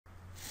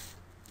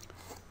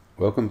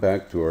Welcome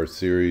back to our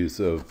series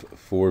of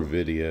 4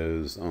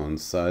 videos on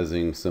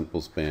sizing simple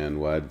span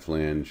wide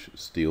flange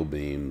steel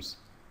beams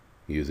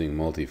using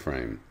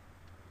multi-frame.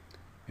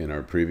 In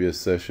our previous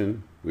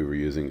session, we were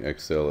using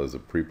Excel as a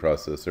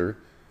preprocessor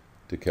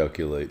to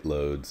calculate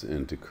loads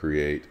and to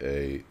create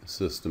a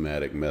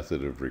systematic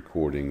method of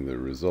recording the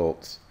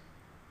results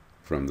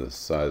from the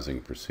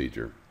sizing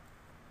procedure.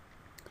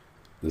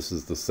 This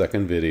is the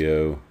second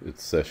video.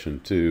 It's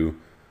session 2,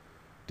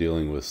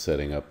 dealing with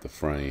setting up the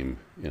frame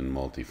in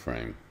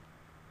multi-frame.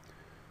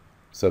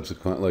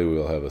 Subsequently,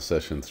 we'll have a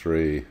session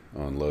 3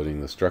 on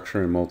loading the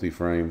structure in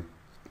multi-frame,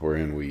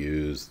 wherein we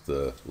use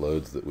the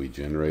loads that we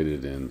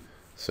generated in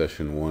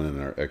session 1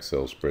 in our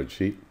Excel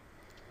spreadsheet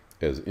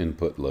as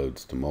input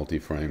loads to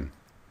multi-frame.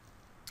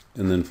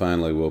 And then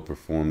finally, we'll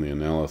perform the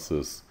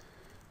analysis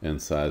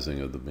and sizing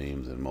of the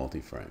beams in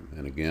multi-frame.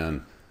 And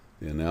again,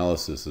 the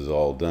analysis is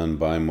all done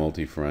by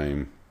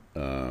multi-frame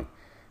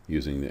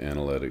using the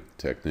analytic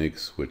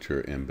techniques which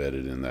are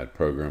embedded in that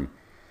program.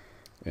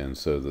 And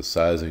so the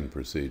sizing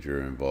procedure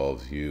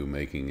involves you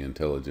making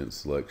intelligent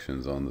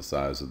selections on the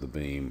size of the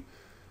beam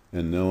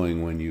and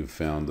knowing when you've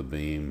found the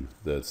beam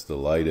that's the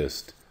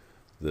lightest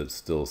that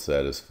still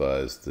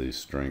satisfies the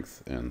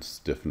strength and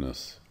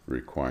stiffness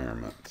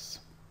requirements.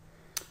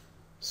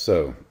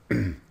 So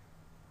in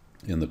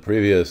the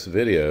previous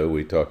video,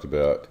 we talked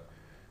about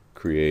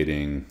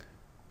creating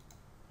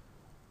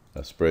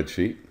a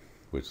spreadsheet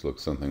which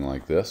looks something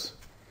like this.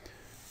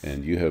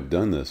 And you have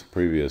done this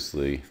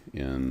previously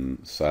in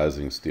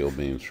sizing steel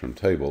beams from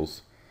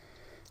tables.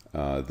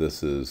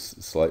 This is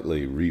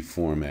slightly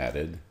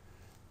reformatted,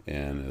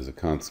 and as a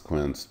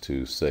consequence,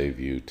 to save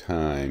you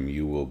time,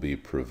 you will be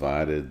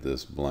provided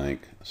this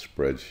blank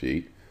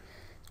spreadsheet,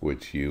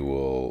 which you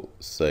will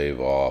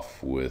save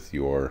off with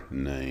your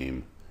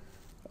name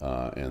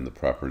and the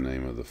proper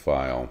name of the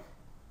file,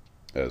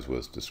 as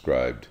was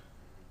described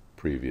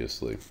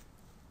previously.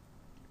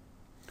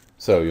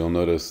 So you'll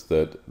notice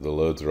that the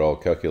loads are all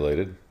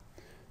calculated.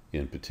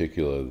 In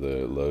particular,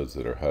 the loads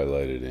that are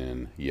highlighted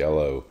in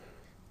yellow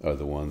are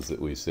the ones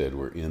that we said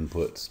were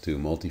inputs to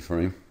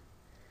multi-frame.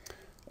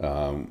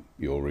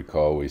 You'll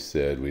recall we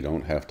said we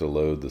don't have to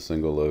load the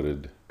single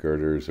loaded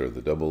girders or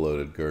the double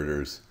loaded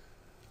girders.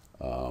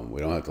 We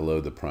don't have to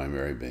load the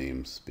primary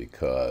beams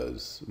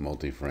because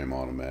multi-frame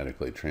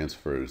automatically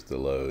transfers the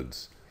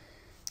loads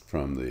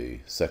from the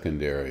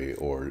secondary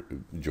or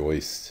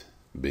joist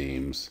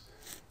beams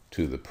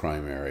to the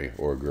primary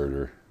or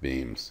girder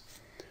beams.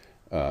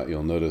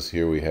 You'll notice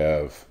here we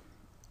have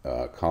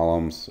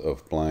columns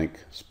of blank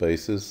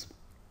spaces.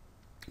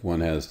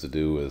 One has to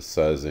do with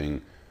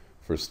sizing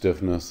for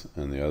stiffness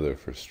and the other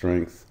for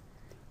strength.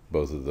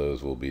 Both of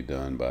those will be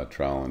done by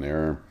trial and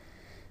error.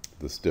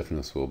 The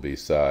stiffness will be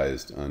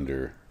sized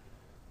under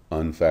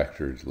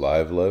unfactored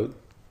live load.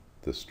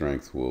 The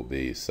strength will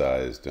be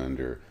sized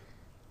under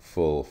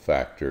full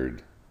factored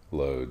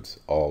loads,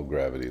 all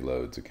gravity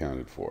loads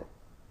accounted for.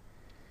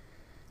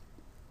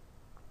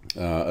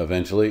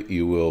 Eventually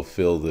you will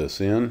fill this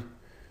in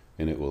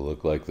and it will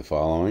look like the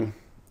following.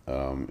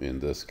 In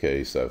this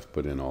case, I've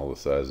put in all the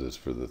sizes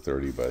for the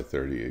 30 by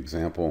 30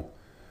 example.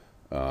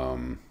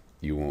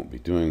 You won't be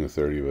doing the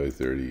 30 by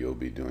 30, you'll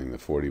be doing the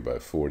 40 by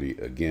 40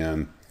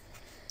 again.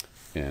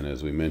 And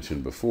as we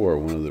mentioned before,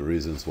 one of the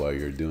reasons why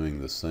you're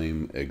doing the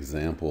same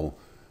example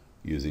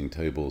using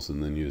tables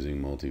and then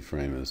using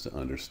multi-frame is to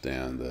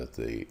understand that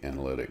the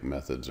analytic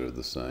methods are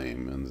the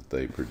same and that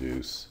they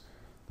produce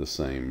the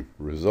same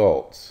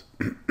results.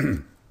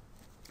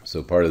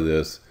 So part of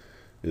this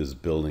is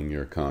building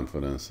your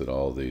confidence that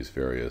all these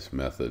various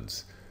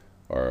methods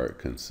are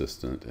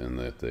consistent and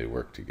that they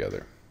work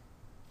together.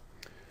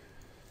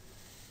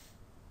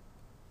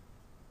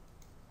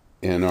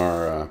 In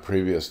our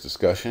previous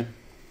discussion,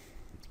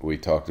 we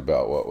talked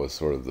about what was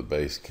sort of the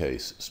base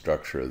case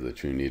structure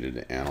that you needed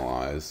to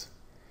analyze.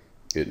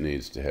 It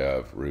needs to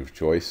have roof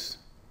joists,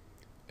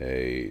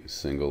 a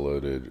single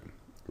loaded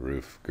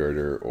roof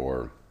girder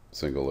or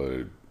single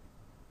loaded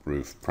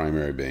roof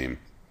primary beam,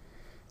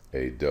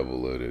 a double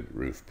loaded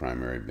roof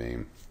primary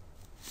beam,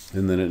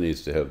 and then it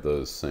needs to have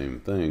those same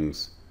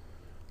things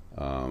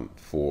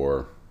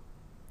for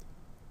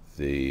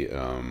the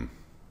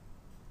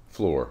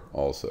floor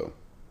also.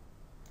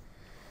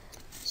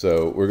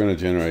 So we're going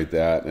to generate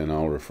that, and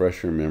I'll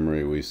refresh your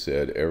memory. We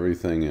said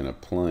everything in a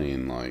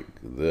plane like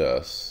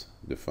this,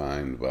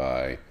 defined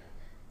by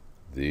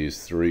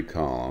these 3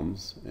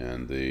 columns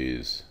and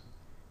these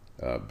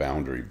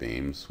boundary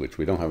beams, which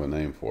we don't have a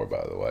name for,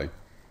 by the way.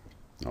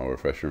 I'll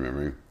refresh your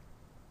memory.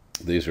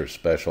 These are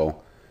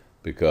special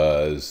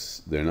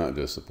because they're not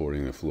just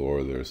supporting the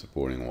floor, they're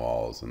supporting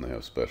walls, and they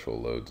have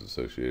special loads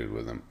associated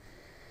with them.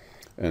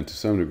 And to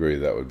some degree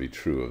that would be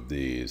true of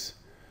these.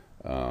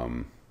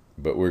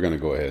 But we're going to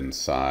go ahead and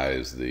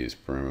size these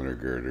perimeter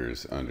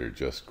girders under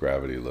just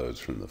gravity loads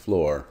from the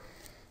floor,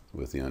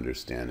 with the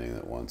understanding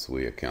that once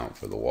we account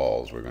for the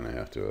walls, we're going to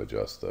have to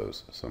adjust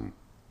those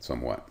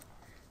somewhat.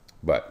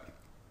 But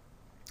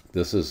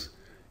this is,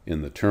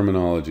 in the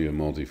terminology of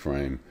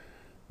multi-frame,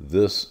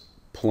 this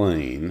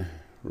plane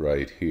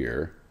right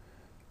here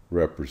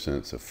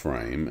represents a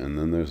frame, and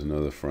then there's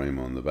another frame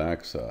on the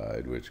back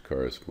side which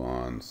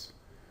corresponds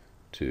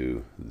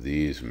to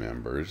these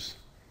members.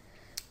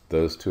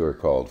 Those two are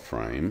called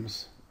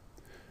frames,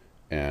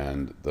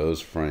 and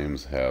those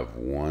frames have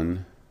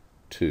 1,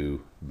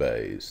 2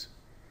 bays,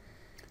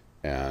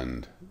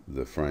 and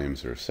the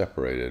frames are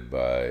separated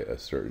by a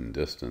certain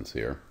distance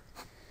here.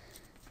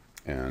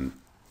 And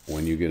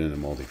when you get into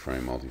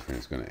multi-frame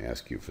is going to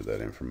ask you for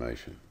that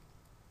information.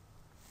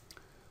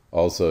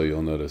 Also,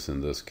 you'll notice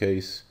in this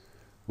case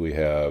we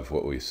have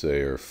what we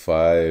say are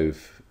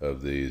 5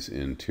 of these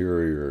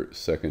interior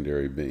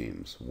secondary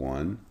beams.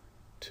 1,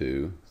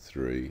 2,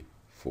 3,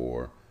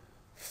 4,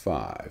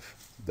 5.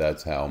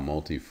 That's how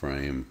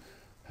multi-frame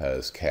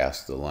has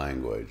cast the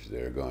language.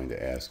 They're going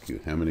to ask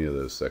you how many of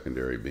those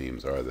secondary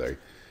beams are there,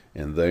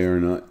 and they are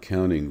not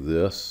counting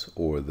this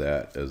or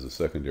that as a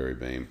secondary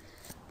beam,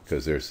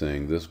 because they're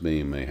saying this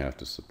beam may have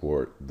to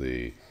support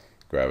the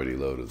gravity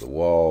load of the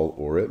wall,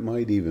 or it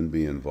might even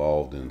be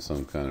involved in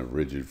some kind of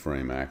rigid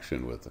frame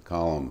action with the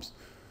columns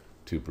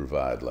to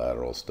provide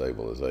lateral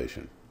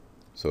stabilization.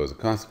 So as a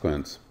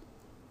consequence,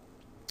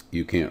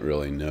 you can't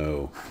really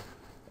know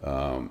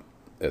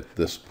at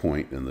this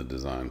point in the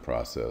design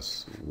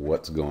process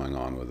what's going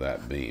on with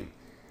that beam.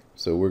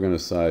 So we're going to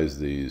size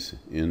these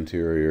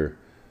interior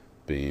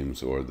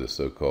beams, or the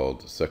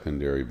so-called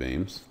secondary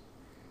beams,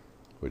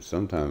 which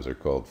sometimes are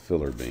called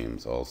filler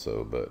beams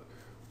also, but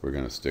we're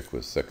going to stick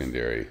with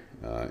secondary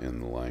in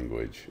the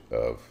language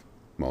of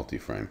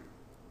multi-frame.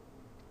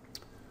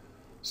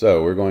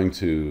 So we're going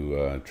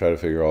to try to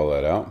figure all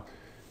that out.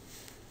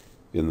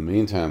 In the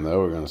meantime, though,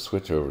 we're going to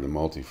switch over to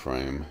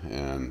multi-frame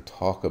and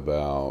talk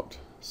about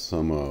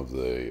some of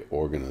the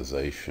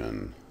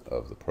organization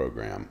of the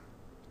program.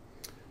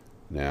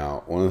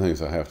 Now, one of the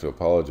things I have to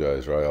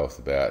apologize right off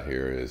the bat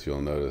here is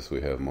you'll notice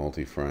we have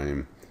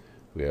multi-frame,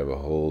 we have a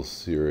whole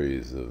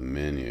series of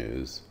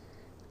menus,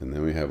 and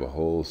then we have a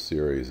whole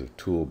series of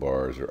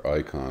toolbars or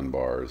icon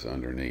bars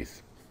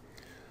underneath.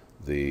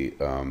 The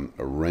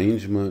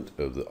arrangement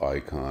of the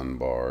icon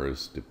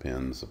bars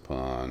depends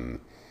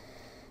upon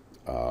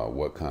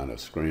what kind of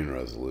screen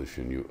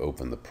resolution you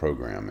open the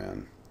program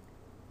in.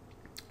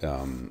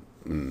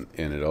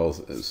 And it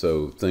also,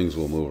 so things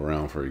will move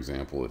around. For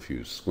example, if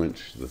you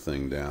squinch the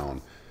thing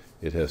down,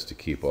 it has to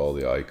keep all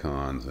the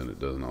icons, and it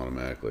doesn't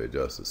automatically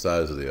adjust the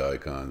size of the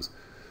icons.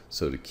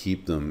 So to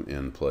keep them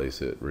in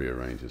place, it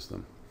rearranges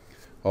them.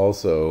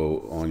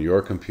 Also, on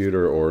your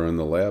computer or in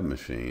the lab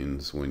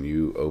machines, when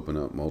you open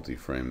up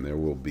multi-frame, there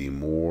will be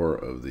more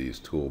of these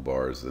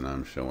toolbars than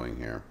I'm showing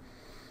here.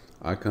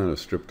 I kind of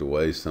stripped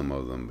away some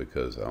of them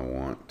because I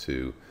want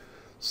to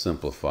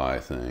simplify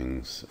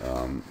things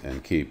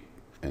and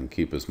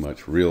keep as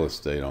much real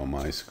estate on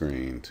my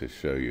screen to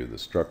show you the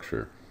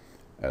structure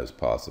as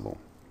possible.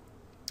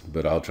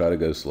 But I'll try to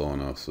go slow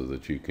enough so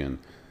that you can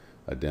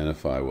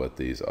identify what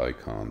these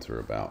icons are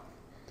about.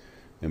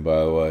 And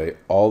by the way,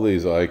 all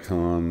these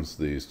icons,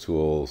 these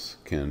tools,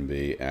 can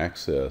be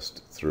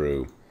accessed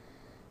through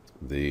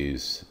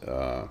these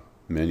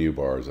menu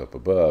bars up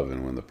above.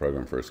 And when the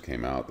program first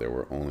came out, there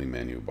were only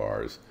menu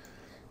bars,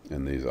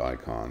 and these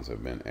icons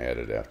have been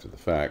added after the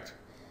fact.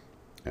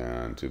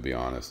 And to be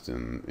honest,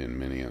 in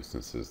many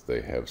instances,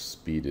 they have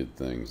speeded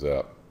things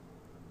up.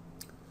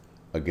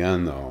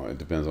 Again, though, it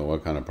depends on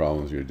what kind of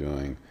problems you're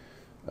doing,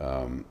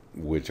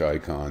 which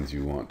icons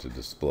you want to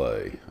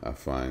display. I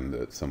find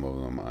that some of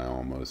them I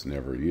almost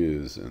never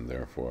use, and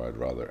therefore I'd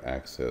rather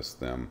access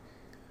them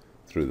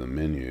through the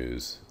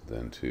menus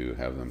than to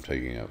have them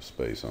taking up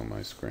space on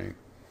my screen.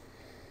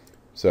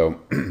 So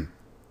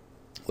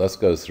let's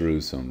go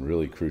through some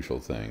really crucial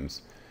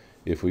things.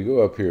 If we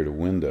go up here to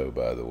window,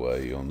 by the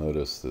way, you'll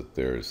notice that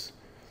there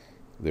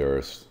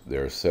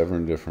are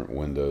 7 different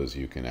windows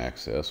you can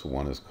access.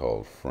 One is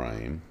called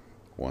frame,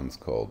 one's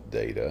called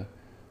data,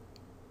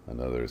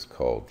 another is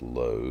called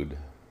load,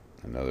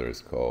 another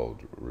is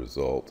called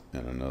result,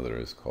 and another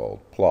is called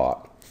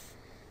plot.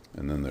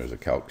 And then there's a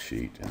calc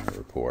sheet and a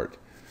report.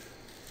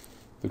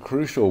 The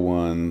crucial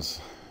ones,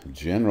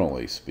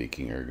 generally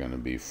speaking, are going to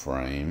be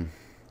frame,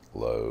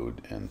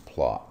 load, and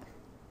plot.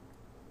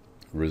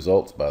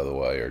 Results, by the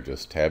way, are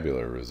just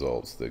tabular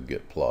results that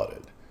get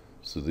plotted.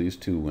 So these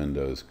two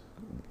windows,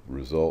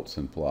 results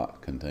and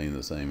plot, contain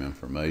the same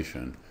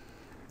information.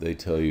 They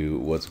tell you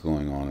what's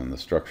going on in the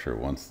structure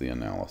once the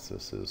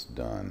analysis is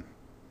done.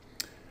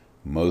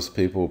 Most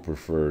people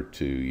prefer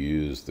to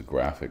use the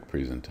graphic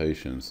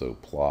presentation, so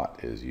plot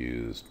is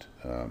used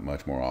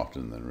much more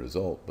often than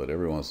result, but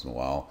every once in a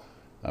while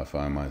I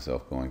find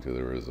myself going to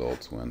the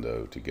results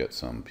window to get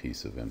some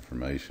piece of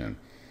information,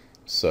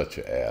 such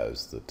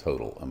as the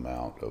total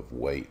amount of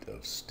weight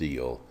of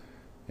steel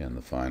in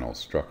the final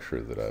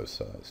structure that I've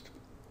sized.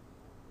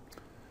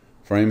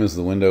 Frame is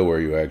the window where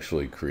you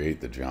actually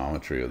create the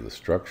geometry of the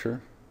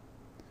structure.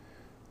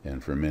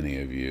 And for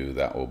many of you,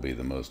 that will be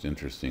the most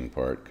interesting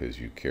part because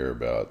you care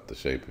about the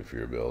shape of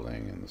your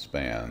building and the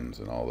spans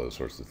and all those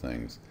sorts of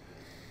things.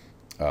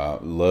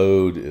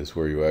 Load is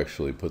where you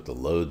actually put the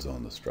loads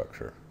on the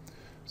structure.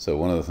 So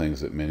one of the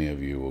things that many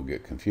of you will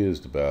get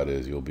confused about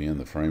is you'll be in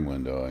the frame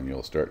window and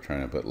you'll start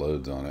trying to put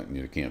loads on it and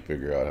you can't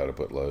figure out how to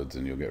put loads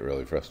and you'll get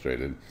really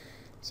frustrated.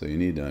 So you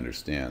need to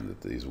understand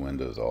that these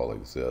windows all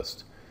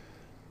exist,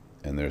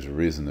 and there's a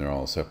reason they're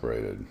all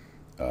separated.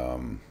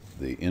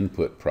 The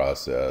input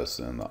process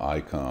and the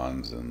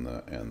icons and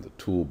the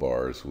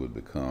toolbars would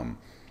become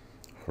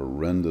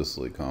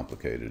horrendously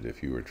complicated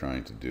if you were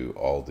trying to do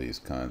all these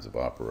kinds of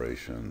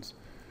operations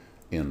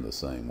in the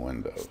same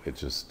window. It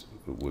just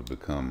would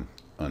become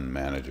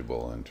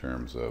unmanageable in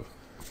terms of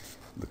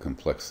the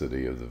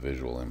complexity of the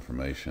visual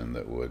information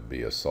that would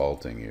be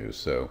assaulting you.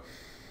 So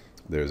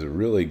there's a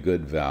really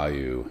good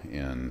value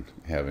in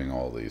having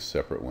all these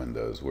separate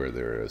windows where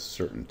there is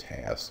certain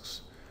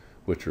tasks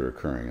which are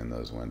occurring in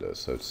those windows.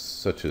 So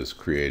such as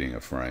creating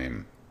a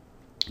frame.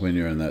 When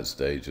you're in that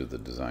stage of the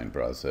design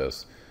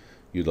process,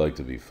 you'd like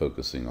to be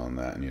focusing on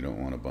that, and you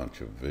don't want a bunch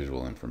of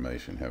visual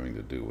information having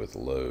to do with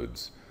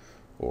loads,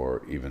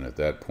 or even at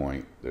that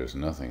point there's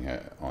nothing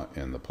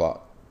in the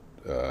plot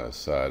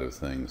side of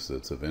things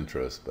that's of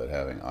interest, but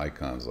having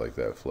icons like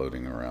that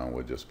floating around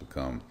would just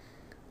become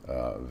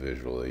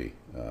visually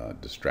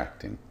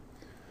distracting.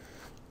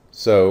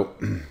 So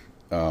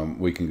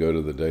we can go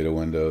to the data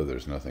window.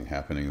 There's nothing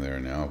happening there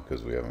now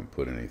because we haven't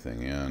put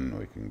anything in.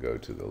 We can go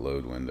to the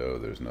load window.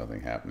 There's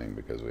nothing happening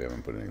because we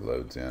haven't put any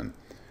loads in,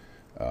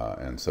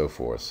 and so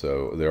forth.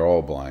 So they're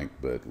all blank,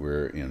 but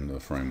we're in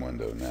the frame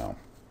window now.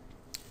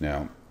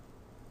 Now,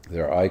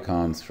 there are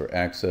icons for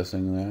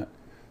accessing that.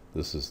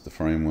 This is the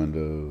frame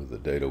window, the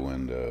data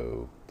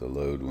window, the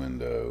load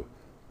window,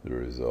 the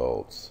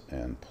results,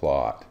 and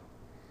plot.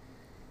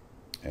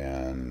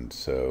 And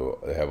so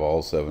they have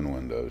all 7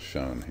 windows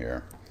shown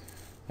here.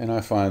 And I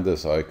find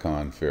this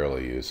icon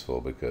fairly useful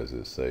because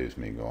it saves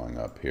me going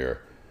up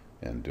here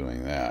and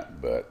doing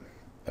that. But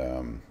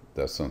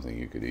that's something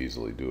you could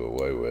easily do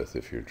away with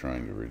if you're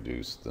trying to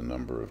reduce the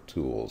number of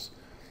tools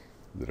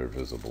that are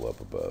visible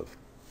up above.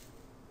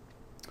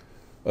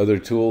 Other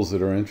tools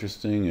that are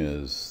interesting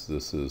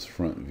this is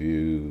front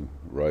view,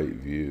 right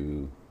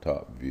view,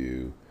 top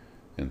view,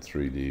 and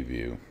 3D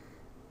view.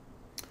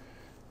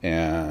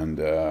 And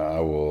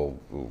I will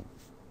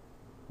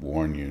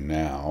warn you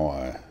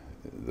now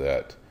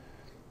that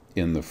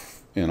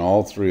in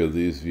all 3 of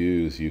these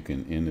views you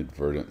can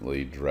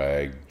inadvertently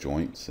drag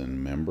joints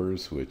and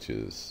members, which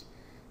is,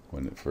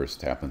 when it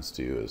first happens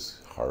to you,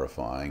 is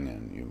horrifying,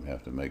 and you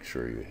have to make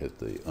sure you hit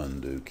the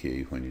undo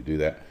key when you do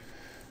that.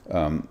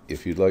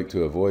 If you'd like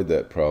to avoid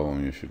that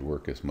problem, you should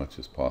work as much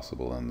as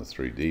possible in the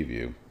 3D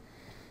view.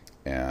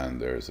 And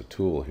there's a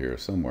tool here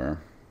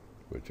somewhere,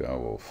 which I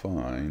will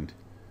find.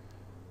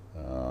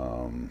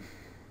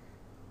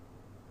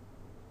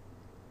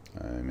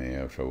 I may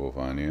have trouble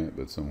finding it,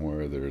 but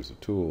somewhere there's a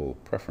tool,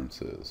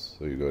 Preferences.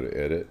 So you go to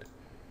Edit,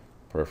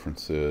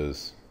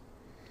 Preferences,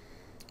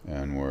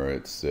 and where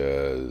it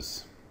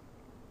says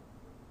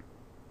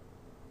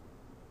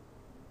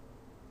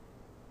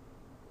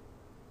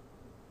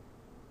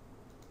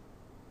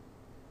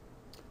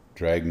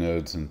Drag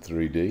Nodes in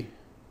 3D,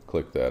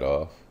 click that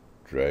off.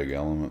 Drag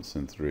Elements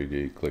in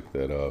 3D, click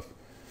that off.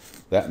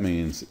 That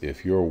means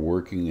if you're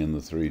working in the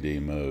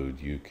 3D mode,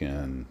 you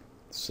can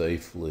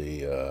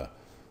safely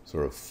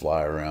sort of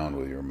fly around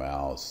with your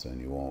mouse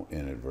and you won't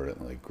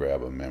inadvertently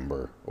grab a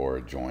member or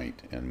a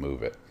joint and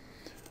move it.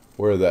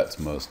 Where that's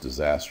most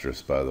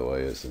disastrous, by the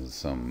way, is in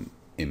some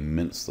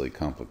immensely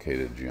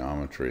complicated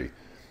geometry.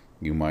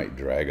 You might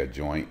drag a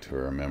joint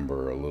or a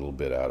member a little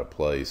bit out of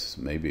place.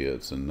 Maybe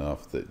it's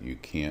enough that you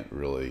can't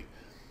really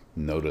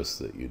notice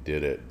that you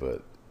did it,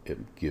 but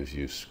it gives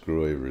you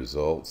screwy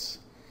results,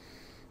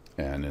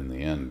 and in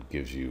the end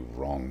gives you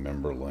wrong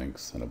member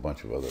links and a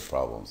bunch of other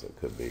problems that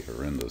could be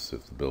horrendous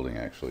if the building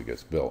actually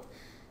gets built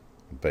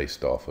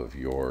based off of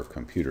your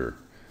computer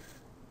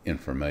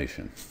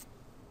information,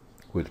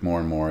 which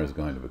more and more is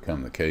going to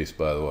become the case,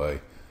 by the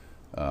way.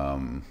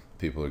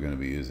 People are going to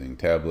be using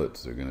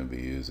tablets. They're going to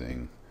be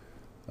using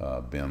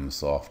BIM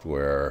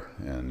software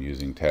and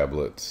using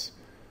tablets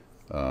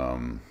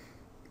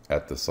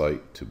at the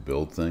site to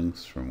build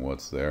things from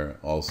what's there.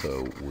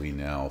 Also, we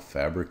now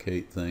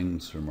fabricate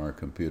things from our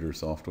computer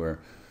software.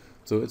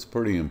 So it's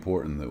pretty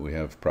important that we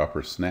have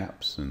proper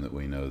snaps and that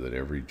we know that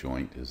every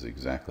joint is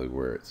exactly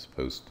where it's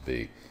supposed to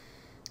be.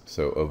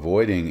 So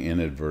avoiding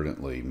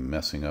inadvertently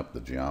messing up the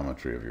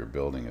geometry of your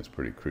building is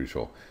pretty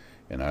crucial.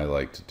 And I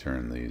like to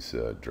turn these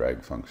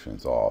drag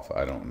functions off.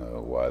 I don't know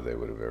why they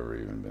would have ever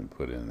even been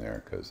put in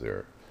there, because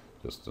they're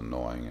just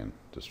annoying and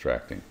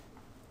distracting.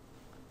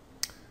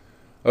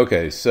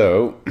 Okay,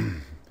 so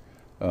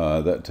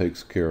that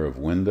takes care of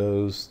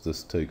windows.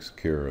 This takes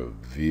care of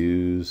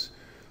views.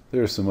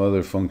 There are some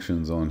other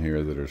functions on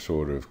here that are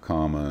sort of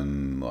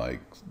common,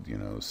 like, you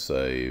know,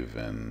 save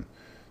and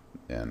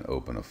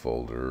open a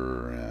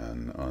folder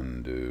and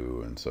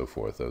undo and so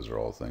forth. Those are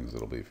all things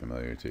that'll be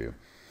familiar to you.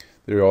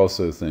 There are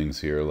also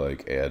things here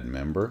like add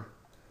member.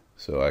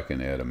 So I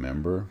can add a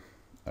member.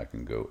 I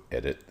can go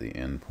edit the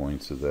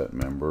endpoints of that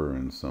member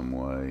in some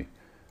way.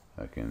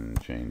 I can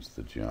change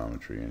the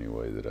geometry any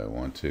way that I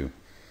want to.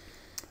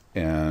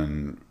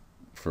 And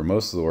for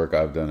most of the work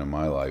I've done in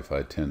my life,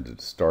 I tend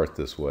to start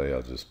this way.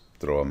 I'll just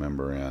throw a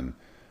member in.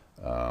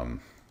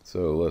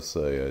 So let's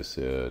say I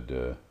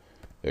said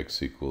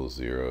x equals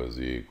 0,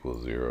 z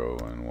equals 0,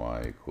 and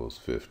y equals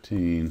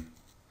 15.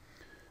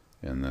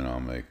 And then I'll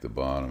make the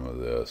bottom of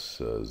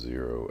this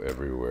 0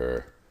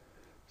 everywhere.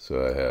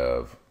 So I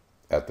have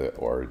at the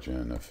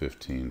origin a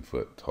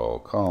 15-foot tall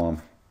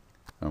column.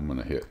 I'm going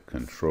to hit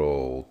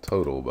Control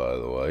Total, by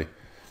the way,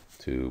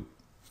 to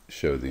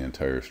show the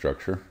entire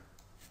structure.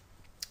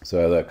 So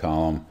I have that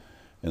column,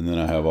 and then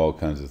I have all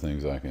kinds of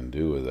things I can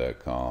do with that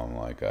column,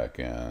 like I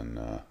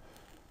can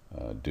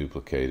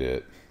duplicate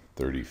it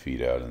 30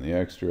 feet out in the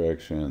x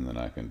direction, and then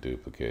I can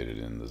duplicate it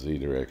in the z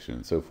direction,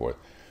 and so forth.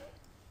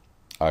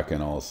 I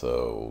can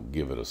also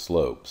give it a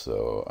slope,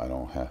 so I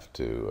don't have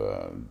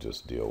to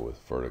just deal with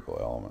vertical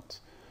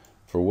elements.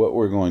 For what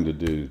we're going to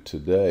do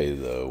today,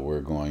 though,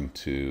 we're going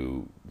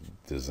to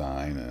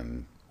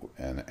design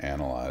and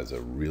analyze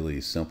a really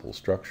simple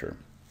structure.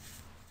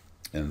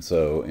 And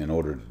so in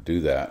order to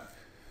do that,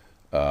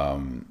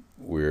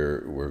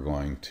 we're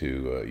going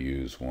to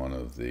use one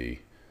of the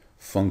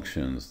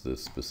functions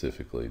that's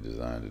specifically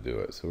designed to do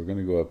it. So we're going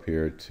to go up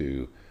here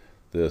to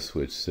this,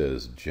 which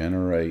says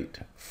Generate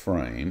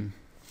Frame,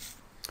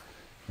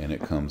 and it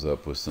comes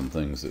up with some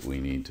things that we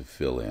need to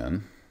fill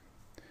in.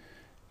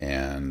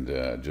 And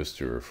just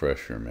to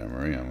refresh your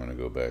memory, I'm going to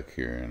go back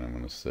here and I'm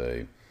going to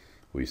say,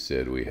 we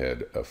said we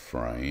had a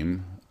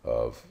frame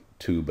of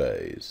 2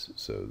 bays.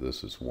 So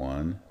this is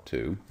 1,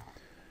 2.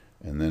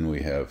 And then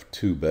we have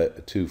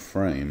two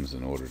frames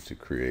in order to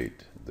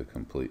create the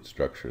complete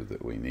structure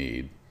that we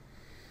need.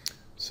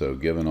 So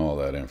given all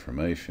that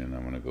information,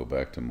 I'm going to go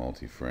back to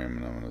multi-frame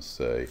and I'm going to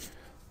say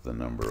the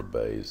number of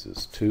bays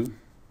is 2.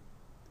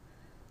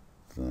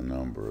 The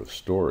number of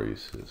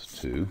stories is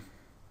 2.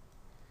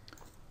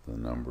 The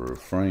number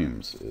of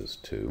frames is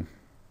 2.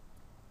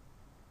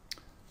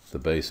 The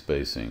bay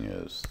spacing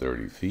is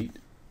 30 feet.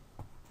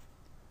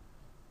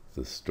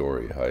 The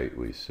story height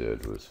we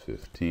said was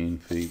 15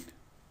 feet.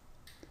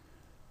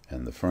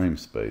 And the frame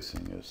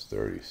spacing is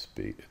 30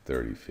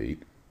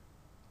 feet.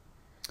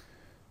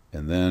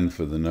 And then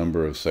for the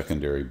number of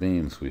secondary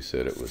beams, we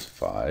said it was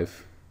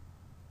 5.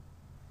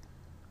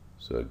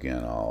 So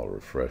again, I'll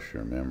refresh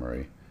your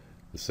memory.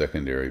 The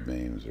secondary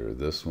beams are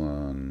this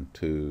 1,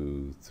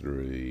 2,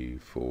 3,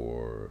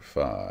 4,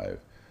 5.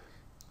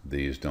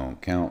 These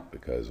don't count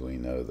because we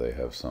know they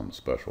have some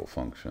special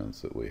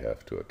functions that we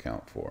have to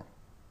account for.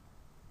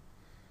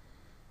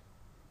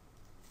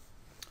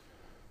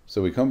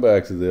 So we come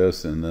back to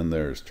this, and then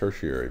there's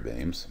tertiary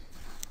beams.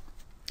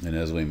 And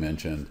as we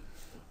mentioned,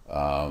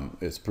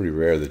 it's pretty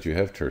rare that you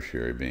have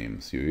tertiary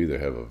beams. You either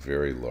have a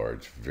very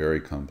large, very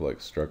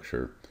complex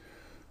structure,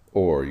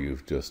 or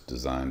you've just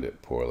designed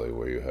it poorly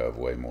where you have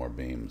way more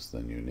beams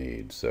than you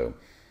need. So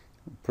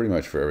pretty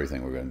much for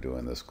everything we're going to do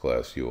in this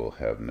class, you will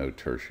have no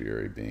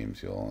tertiary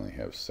beams. You'll only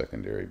have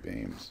secondary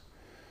beams.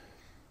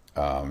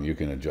 You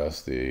can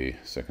adjust the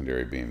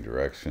secondary beam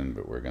direction,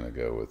 but we're going to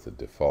go with the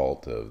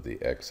default of the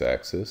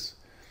x-axis.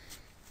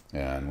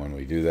 And when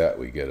we do that,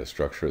 we get a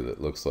structure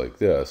that looks like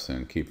this.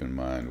 And keep in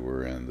mind,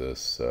 we're in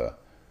this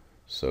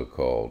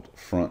so-called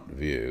front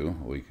view.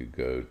 We could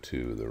go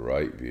to the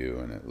right view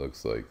and it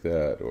looks like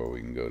that, or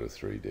we can go to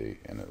 3D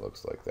and it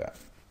looks like that.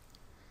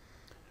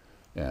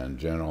 And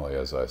generally,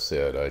 as I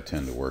said, I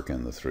tend to work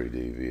in the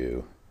 3D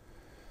view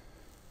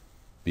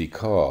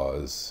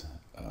because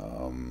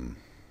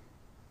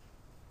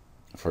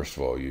first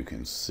of all, you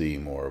can see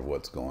more of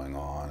what's going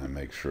on and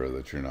make sure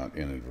that you're not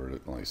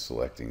inadvertently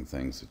selecting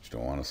things that you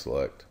don't want to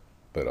select.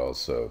 But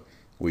also,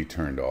 we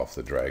turned off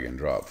the drag and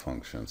drop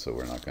function, so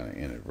we're not going to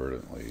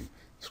inadvertently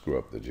screw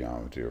up the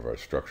geometry of our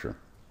structure.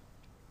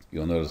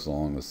 You'll notice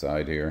along the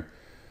side here,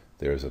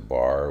 there's a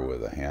bar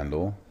with a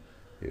handle.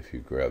 If you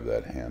grab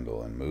that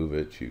handle and move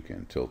it, you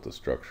can tilt the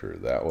structure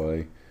that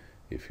way.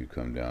 If you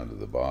come down to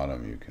the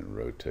bottom, you can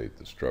rotate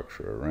the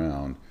structure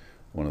around.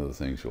 One of the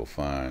things you'll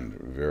find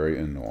very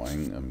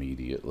annoying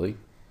immediately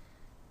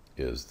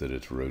is that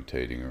it's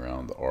rotating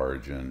around the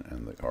origin,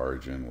 and the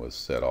origin was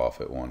set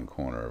off at one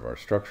corner of our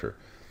structure.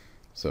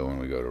 So when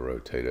we go to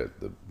rotate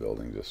it, the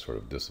building just sort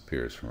of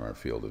disappears from our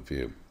field of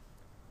view.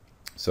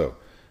 So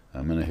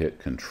I'm going to hit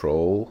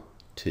Control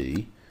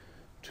T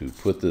to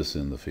put this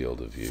in the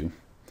field of view.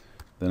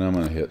 Then I'm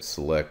going to hit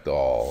Select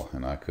All,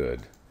 and I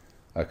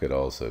could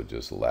also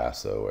just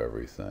lasso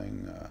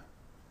everything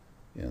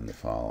in the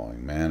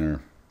following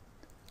manner.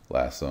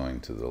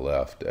 Lassoing to the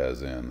left,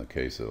 as in the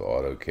case of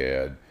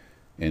AutoCAD,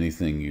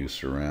 anything you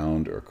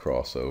surround or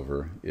cross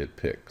over, it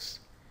picks.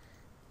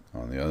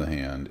 On the other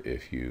hand,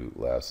 if you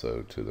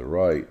lasso to the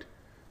right,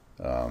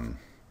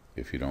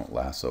 if you don't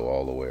lasso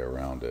all the way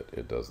around it,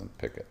 it doesn't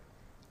pick it.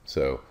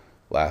 So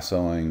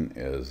lassoing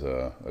is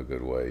a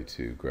good way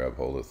to grab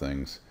hold of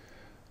things.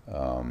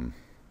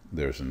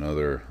 There's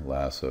another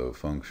lasso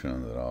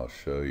function that I'll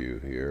show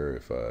you here.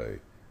 If I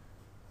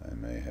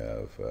may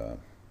have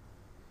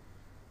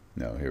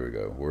no, here we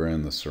go. We're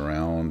in the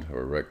surround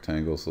or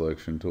rectangle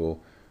selection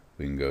tool.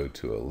 We can go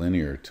to a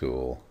linear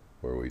tool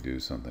where we do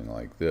something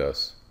like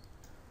this.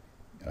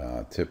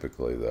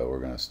 Typically, though, we're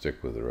going to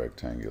stick with the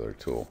rectangular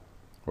tool.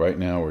 Right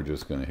now, we're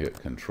just going to hit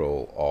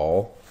Control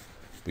All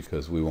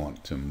because we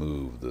want to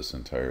move this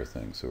entire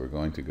thing. So we're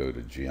going to go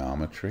to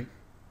Geometry,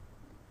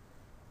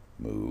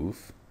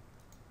 Move.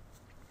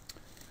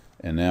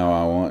 And now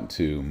I want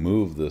to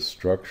move this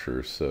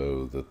structure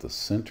so that the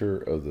center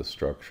of the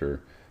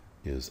structure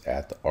is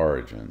at the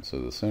origin. So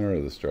the center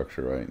of the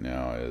structure right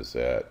now is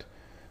at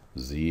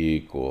z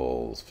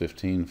equals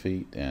 15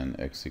 feet and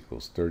x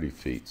equals 30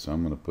 feet. So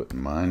I'm going to put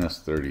minus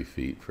 30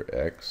 feet for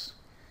x,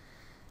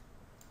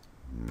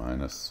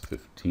 minus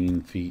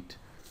 15 feet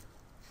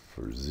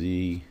for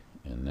z,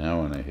 and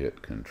now when I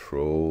hit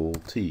Control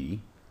T,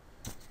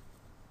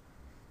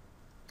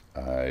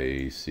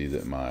 I see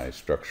that my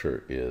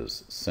structure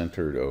is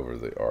centered over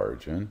the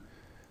origin,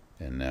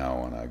 and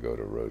now when I go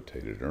to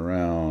rotate it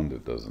around,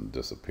 it doesn't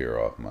disappear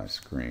off my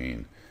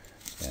screen,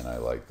 and I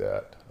like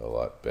that a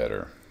lot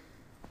better.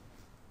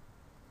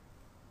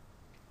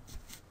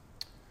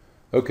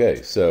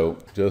 Okay, so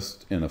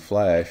just in a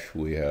flash,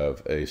 we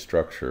have a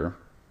structure,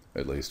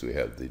 at least we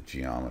have the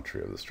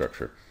geometry of the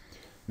structure.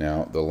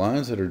 Now, the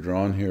lines that are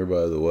drawn here,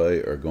 by the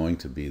way, are going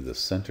to be the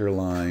center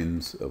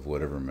lines of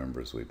whatever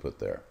members we put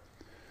there.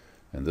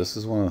 And this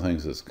is one of the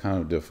things that's kind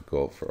of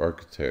difficult for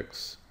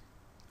architects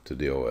to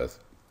deal with,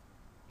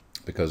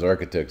 because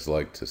architects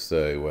like to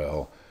say,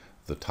 well,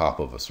 the top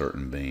of a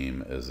certain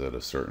beam is at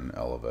a certain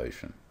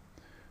elevation.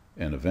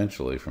 And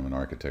eventually, from an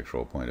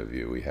architectural point of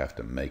view, we have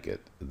to make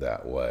it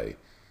that way.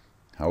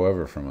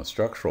 However, from a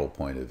structural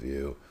point of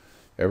view,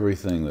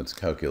 everything that's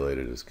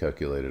calculated is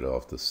calculated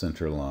off the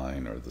center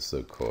line, or the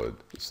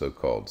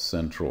so-called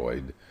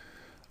centroid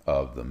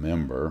of the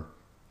member.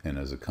 And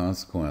as a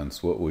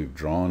consequence, what we've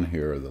drawn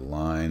here are the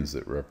lines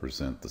that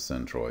represent the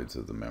centroids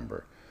of the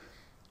member.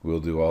 We'll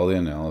do all the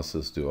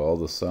analysis, do all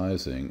the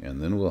sizing,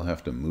 and then we'll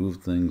have to move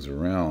things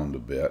around a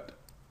bit,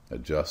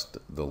 adjust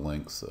the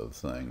lengths of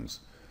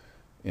things,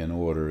 in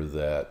order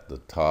that the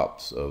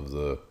tops of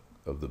the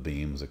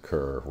beams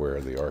occur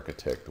where the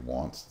architect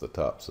wants the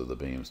tops of the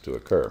beams to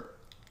occur.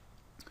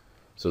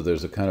 So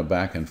there's a kind of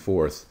back and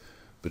forth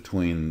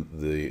between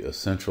the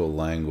essential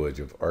language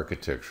of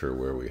architecture,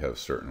 where we have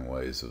certain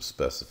ways of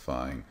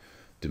specifying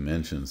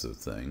dimensions of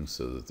things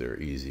so that they're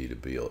easy to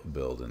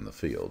build in the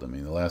field. I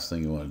mean, the last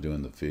thing you want to do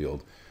in the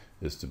field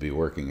is to be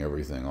working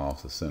everything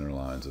off the center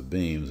lines of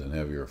beams and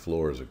have your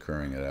floors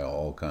occurring at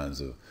all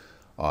kinds of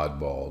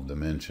oddball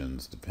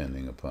dimensions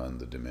depending upon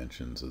the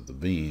dimensions of the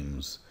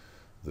beams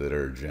that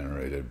are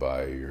generated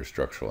by your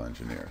structural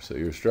engineer. So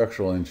your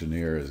structural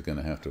engineer is going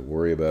to have to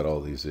worry about all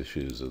these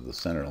issues of the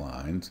center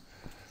lines,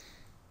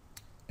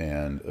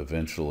 and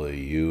eventually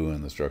you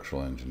and the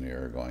structural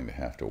engineer are going to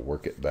have to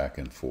work it back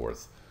and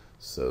forth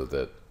so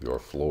that your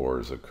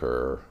floors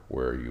occur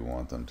where you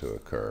want them to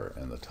occur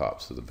and the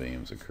tops of the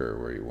beams occur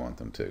where you want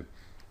them to.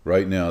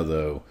 Right now,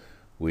 though,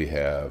 we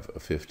have a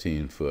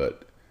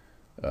 15-foot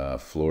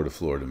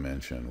floor-to-floor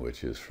dimension,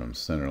 which is from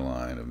center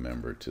line of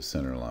member to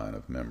center line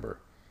of member,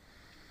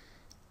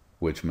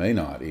 which may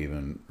not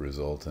even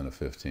result in a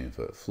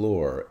 15-foot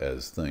floor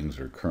as things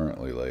are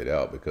currently laid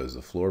out, because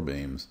the floor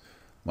beams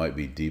might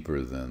be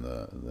deeper than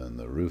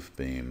the roof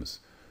beams,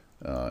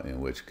 in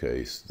which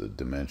case the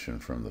dimension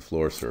from the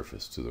floor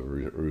surface to the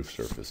roof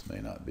surface may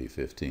not be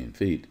 15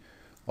 feet.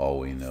 All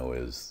we know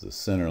is the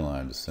center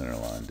line to center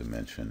line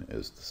dimension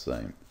is the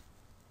same.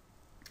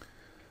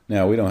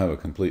 Now, we don't have a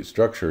complete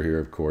structure here,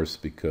 of course,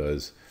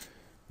 because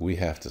we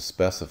have to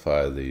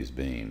specify these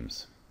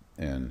beams.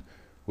 And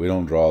we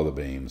don't draw the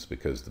beams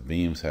because the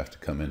beams have to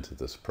come into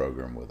this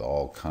program with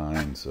all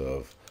kinds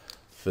of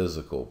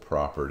physical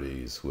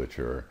properties which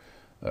are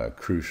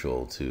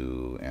crucial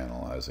to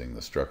analyzing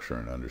the structure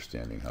and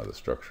understanding how the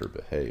structure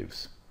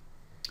behaves.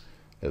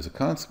 As a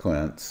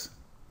consequence,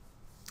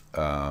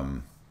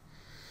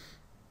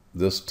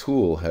 this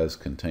tool has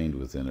contained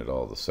within it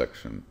all the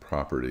section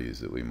properties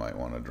that we might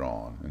want to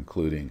draw on,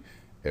 including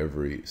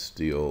every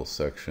steel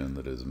section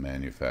that is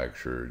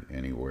manufactured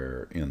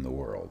anywhere in the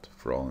world,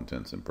 for all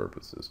intents and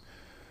purposes.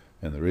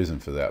 And the reason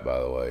for that, by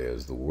the way,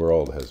 is the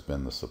world has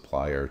been the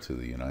supplier to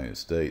the United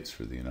States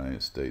for the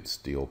United States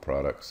steel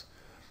products.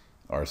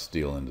 Our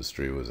steel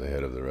industry was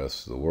ahead of the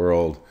rest of the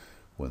world.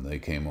 When they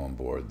came on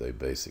board, they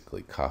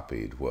basically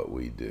copied what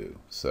we do.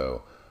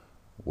 So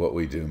what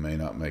we do may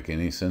not make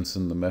any sense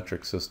in the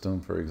metric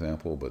system, for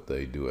example, but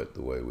they do it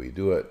the way we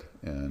do it.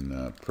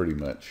 And pretty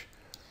much,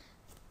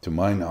 to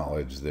my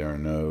knowledge, there are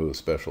no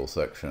special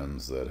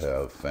sections that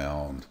have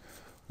found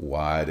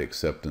wide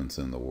acceptance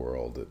in the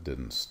world that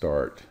didn't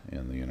start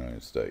in the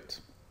United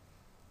States.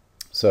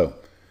 So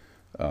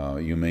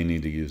you may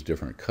need to use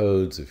different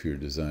codes if you're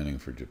designing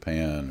for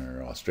Japan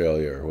or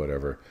Australia or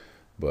whatever,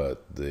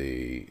 but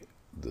the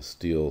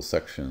steel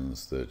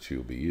sections that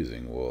you'll be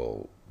using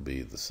will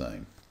be the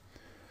same.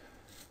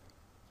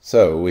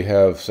 So we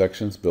have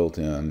sections built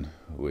in.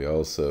 We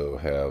also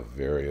have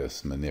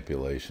various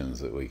manipulations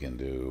that we can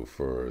do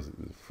for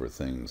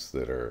things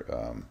that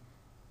are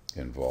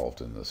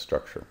involved in the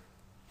structure.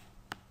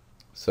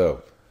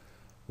 So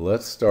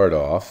let's start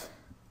off,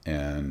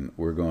 and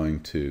we're going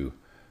to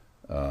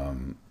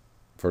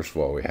first of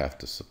all, we have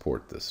to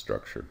support this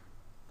structure.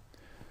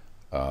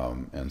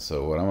 And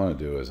so what I'm going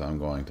to do is I'm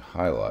going to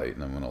highlight,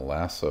 and I'm going to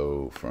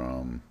lasso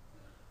from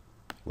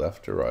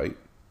left to right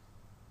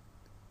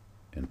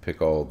and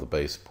pick all the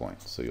base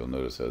points. So you'll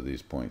notice how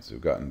these points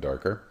have gotten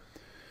darker,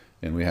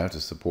 and we have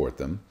to support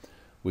them.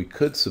 We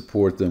could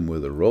support them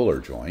with a roller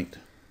joint,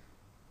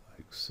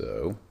 like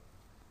so.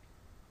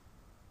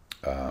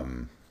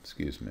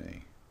 Excuse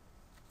me.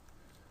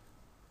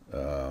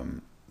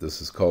 This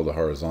is called a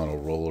horizontal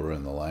roller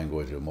in the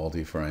language of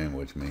multi-frame,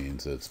 which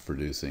means it's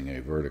producing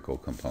a vertical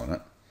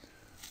component.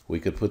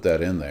 We could put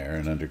that in there,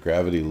 and under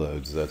gravity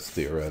loads, that's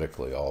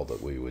theoretically all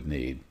that we would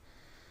need.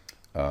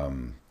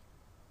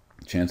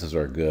 Chances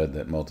are good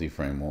that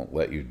multi-frame won't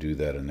let you do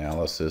that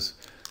analysis,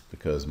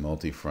 because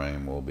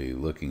multi-frame will be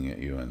looking at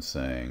you and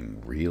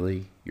saying,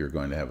 really? You're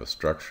going to have a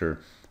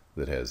structure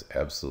that has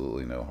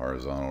absolutely no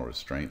horizontal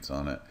restraints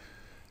on it?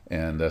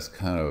 And that's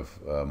kind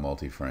of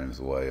multi-frame's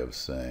way of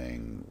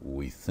saying,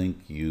 we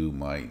think you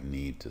might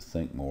need to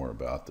think more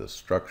about this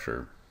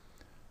structure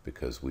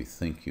because we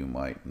think you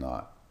might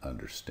not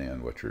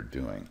understand what you're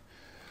doing.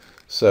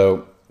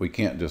 So we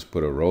can't just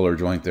put a roller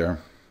joint there.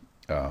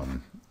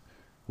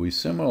 We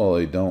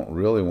similarly don't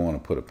really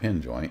want to put a pin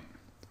joint.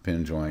 The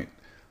pin joint,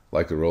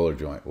 like the roller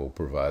joint, will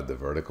provide the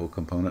vertical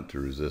component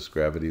to resist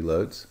gravity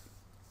loads.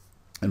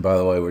 And by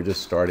the way, we're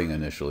just starting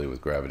initially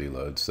with gravity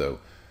loads, so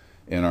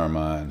in our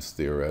minds,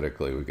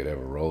 theoretically, we could have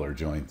a roller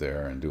joint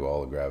there and do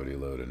all the gravity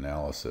load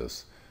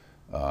analysis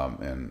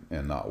and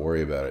not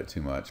worry about it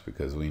too much,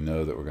 because we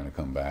know that we're going to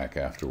come back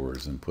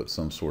afterwards and put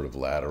some sort of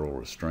lateral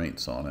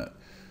restraints on it.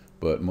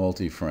 But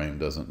multi-frame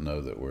doesn't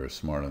know that we're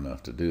smart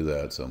enough to do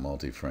that, so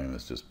multi-frame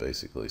is just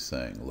basically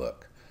saying,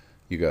 look,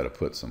 you got to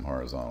put some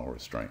horizontal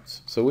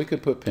restraints. So we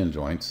could put pin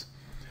joints.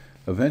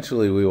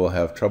 Eventually we will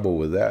have trouble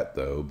with that,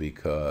 though,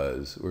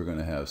 because we're going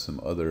to have some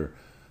other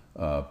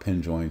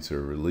pin joints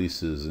or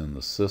releases in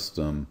the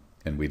system,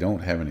 and we don't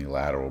have any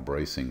lateral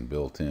bracing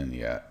built in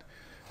yet.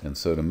 And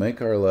so to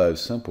make our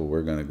lives simple,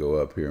 we're going to go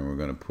up here and we're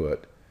going to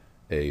put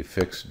a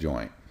fixed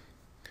joint.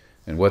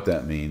 And what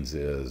that means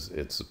is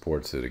it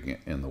supports it again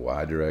in the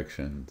Y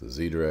direction, the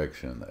Z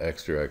direction, the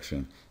X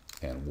direction,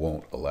 and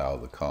won't allow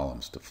the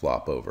columns to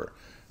flop over.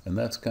 And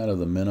that's kind of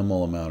the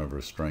minimal amount of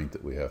restraint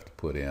that we have to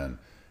put in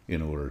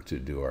order to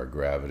do our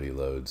gravity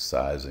load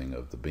sizing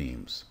of the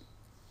beams.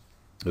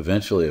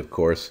 Eventually, of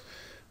course,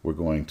 we're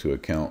going to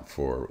account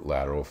for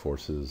lateral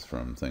forces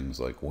from things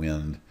like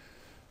wind.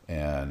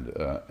 And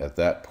at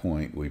that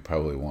point, we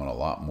probably want a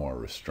lot more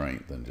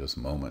restraint than just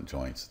moment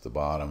joints at the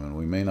bottom. And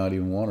we may not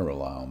even want to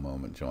rely on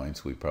moment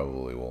joints. We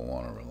probably will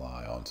want to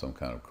rely on some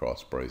kind of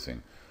cross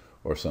bracing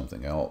or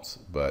something else.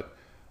 But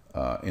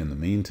in the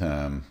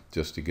meantime,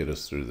 just to get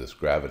us through this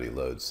gravity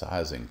load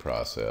sizing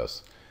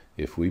process,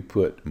 if we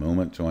put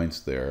moment joints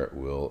there,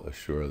 we'll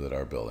assure that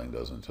our building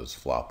doesn't just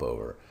flop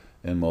over.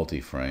 And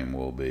multi-frame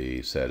will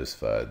be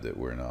satisfied that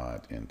we're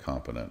not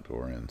incompetent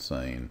or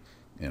insane,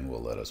 and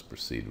will let us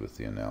proceed with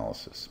the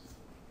analysis.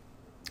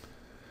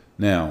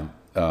 Now,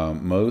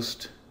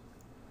 most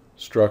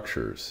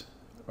structures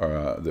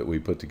that we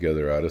put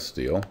together out of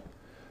steel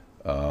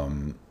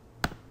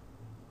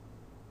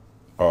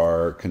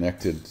are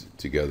connected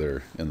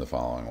together in the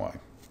following way.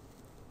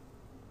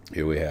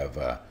 Here we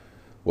have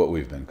what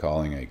we've been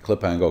calling a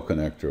clip angle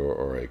connector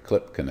or a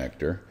clip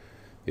connector.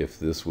 If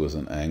this was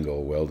an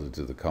angle welded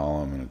to the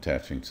column and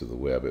attaching to the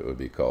web, it would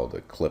be called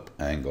a clip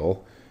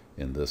angle.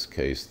 In this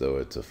case, though,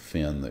 it's a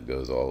fin that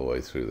goes all the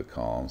way through the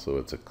column, so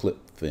it's a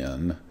clip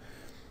fin.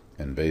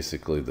 And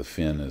basically, the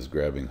fin is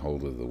grabbing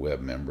hold of the web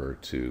member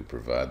to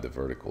provide the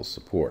vertical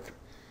support.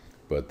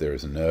 But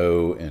there's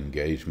no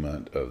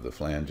engagement of the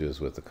flanges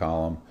with the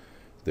column.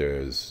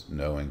 There's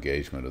no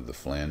engagement of the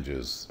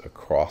flanges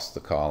across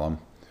the column.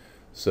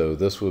 So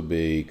this would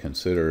be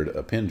considered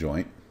a pin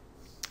joint.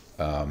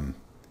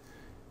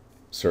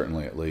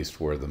 Certainly, at least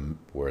where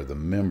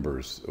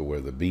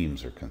the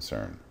beams are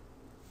concerned.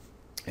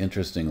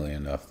 Interestingly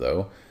enough,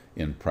 though,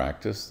 in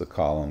practice, the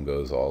column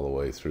goes all the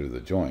way through the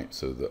joint.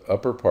 So the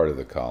upper part of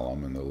the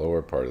column and the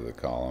lower part of the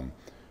column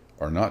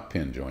are not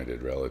pin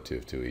jointed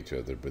relative to each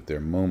other, but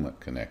they're moment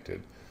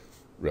connected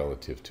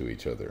relative to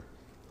each other.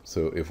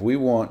 So if we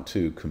want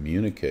to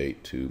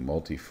communicate to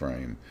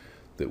multi-frame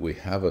that we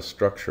have a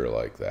structure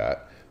like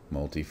that,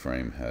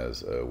 multi-frame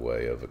has a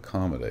way of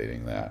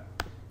accommodating that,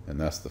 and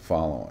that's the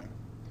following.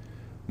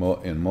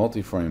 In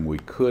multi-frame, we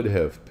could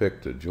have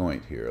picked a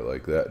joint here,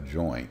 like that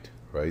joint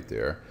right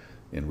there,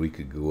 and we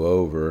could go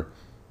over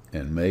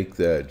and make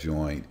that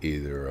joint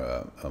either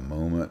a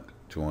moment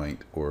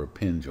joint or a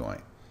pin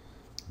joint.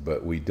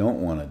 But we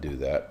don't want to do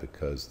that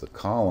because the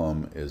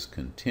column is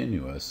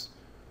continuous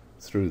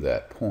through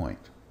that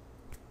point.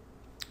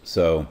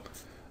 So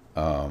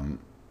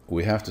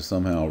we have to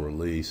somehow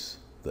release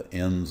the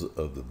ends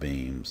of the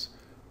beams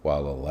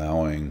while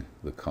allowing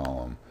the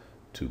column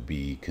to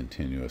be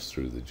continuous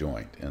through the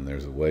joint. And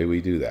there's a way we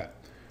do that.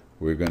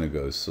 We're going to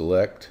go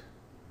select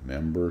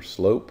member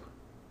slope,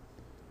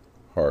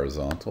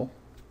 horizontal.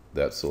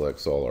 That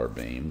selects all our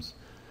beams.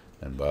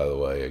 And by the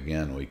way,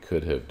 again, we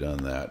could have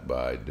done that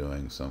by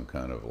doing some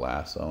kind of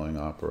lassoing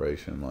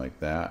operation like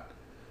that.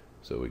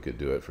 So we could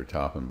do it for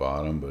top and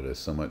bottom, but it's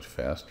so much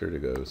faster to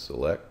go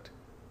select,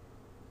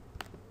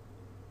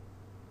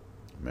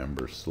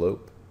 member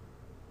slope,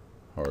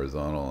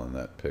 horizontal, and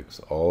that picks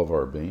all of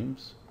our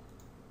beams.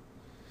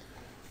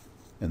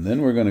 And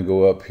then we're going to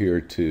go up here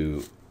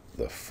to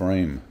the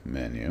frame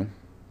menu,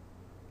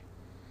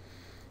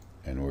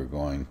 and we're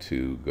going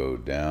to go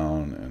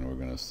down and we're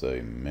going to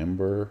say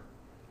member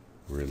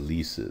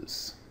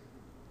releases.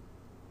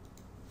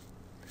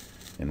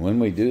 And when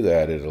we do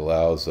that, it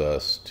allows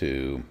us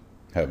to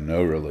have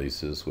no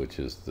releases, which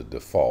is the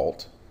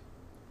default,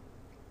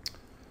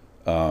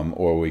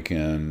 or we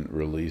can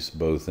release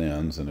both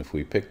ends. And if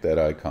we pick that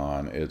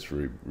icon, it's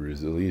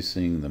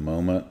releasing the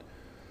moment,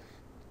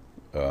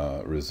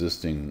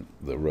 resisting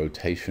the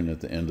rotation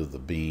at the end of the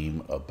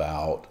beam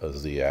about a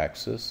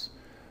z-axis,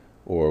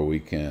 or we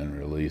can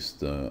release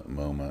the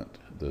moment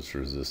that's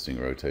resisting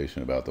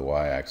rotation about the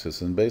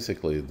y-axis. And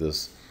basically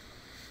this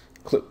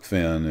clip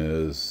fin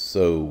is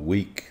so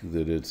weak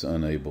that it's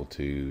unable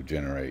to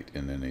generate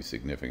in any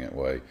significant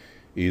way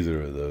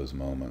either of those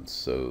moments.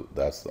 So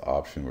that's the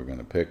option we're going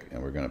to pick,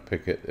 and we're going to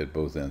pick it at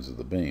both ends of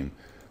the beam.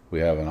 We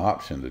have an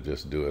option to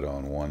just do it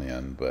on one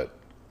end, but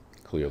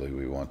clearly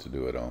we want to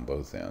do it on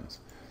both ends.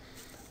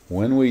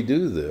 When we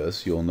do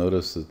this, you'll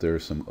notice that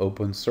there's some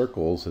open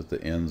circles at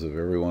the ends of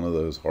every one of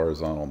those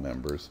horizontal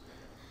members,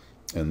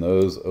 and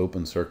those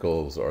open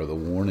circles are the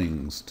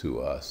warnings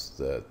to us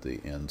that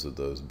the ends of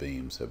those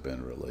beams have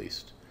been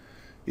released.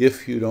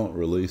 If you don't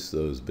release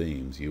those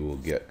beams, you will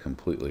get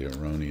completely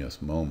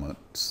erroneous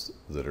moments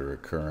that are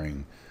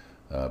occurring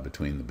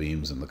between the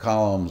beams and the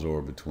columns,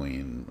 or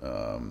between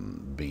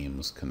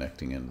beams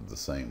connecting into the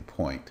same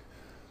point.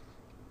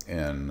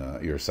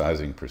 And your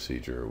sizing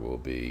procedure will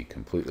be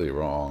completely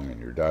wrong, and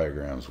your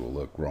diagrams will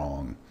look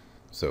wrong.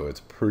 So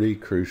it's pretty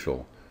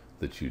crucial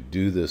that you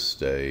do this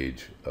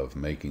stage of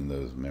making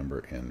those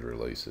member end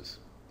releases.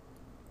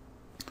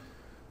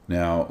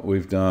 Now,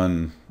 we've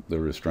done the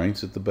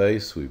restraints at the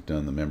base, we've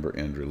done the member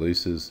end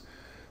releases.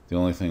 The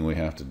only thing we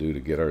have to do to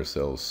get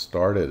ourselves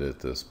started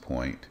at this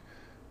point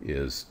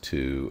is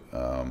to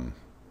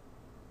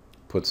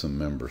put some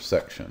member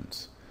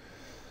sections.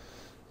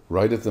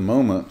 Right at the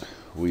moment,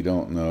 we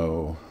don't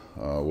know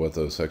what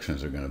those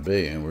sections are going to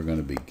be, and we're going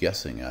to be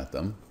guessing at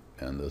them.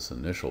 And this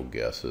initial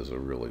guess is a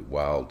really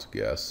wild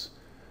guess.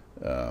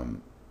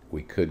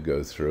 We could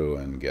go through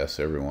and guess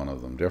every one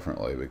of them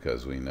differently,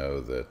 because we know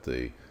that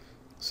the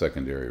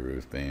secondary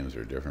roof beams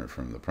are different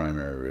from the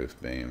primary roof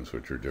beams,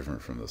 which are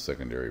different from the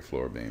secondary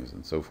floor beams,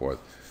 and so forth.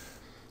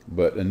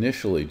 But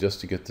initially,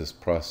 just to get this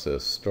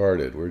process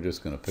started, we're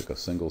just going to pick a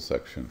single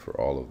section for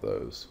all of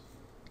those.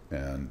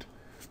 And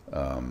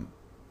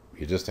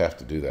you just have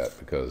to do that,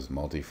 because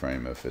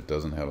multi-frame, if it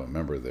doesn't have a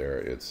member there,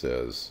 it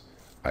says,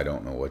 I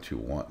don't know what you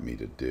want me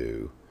to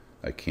do.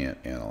 I can't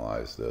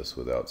analyze this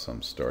without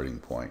some starting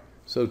point.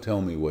 So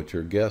tell me what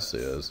your guess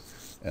is,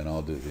 and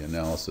I'll do the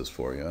analysis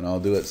for you. And I'll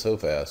do it so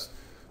fast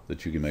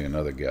that you can make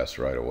another guess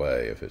right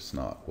away if it's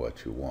not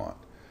what you want.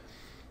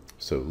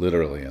 So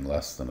literally in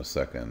less than a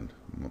second,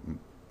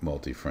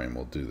 multi-frame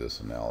will do this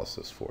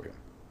analysis for you.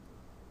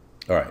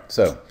 All right,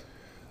 so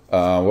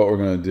what we're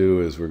going to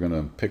do is we're going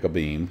to pick a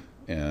beam.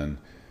 And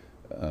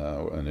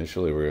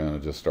initially we're going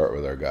to just start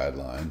with our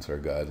guidelines. Our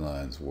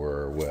guidelines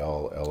were,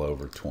 well, L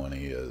over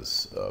 20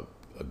 is a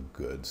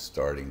good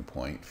starting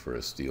point for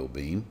a steel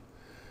beam.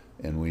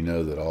 And we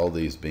know that all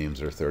these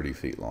beams are 30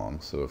 feet long.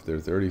 So if they're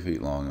 30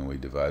 feet long and we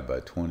divide by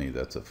 20,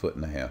 that's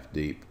 1.5 feet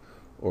deep,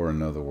 or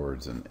in other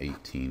words, an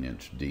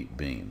 18-inch deep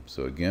beam.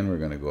 So again, we're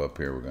going to go up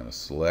here. We're going to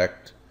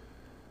select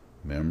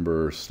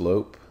member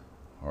slope,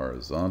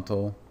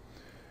 horizontal,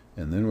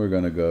 and then we're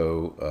going to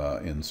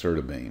go insert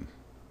a beam.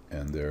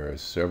 And there are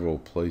several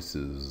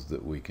places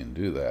that we can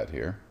do that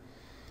here,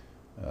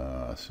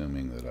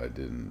 assuming that I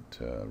didn't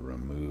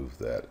remove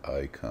that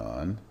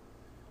icon,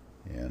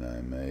 and I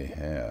may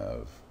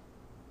have.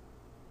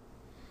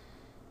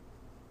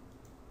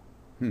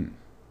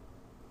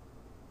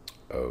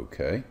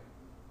 Okay.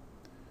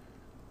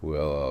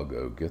 Well, I'll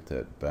go get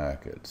that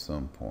back at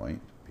some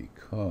point,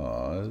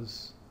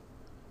 because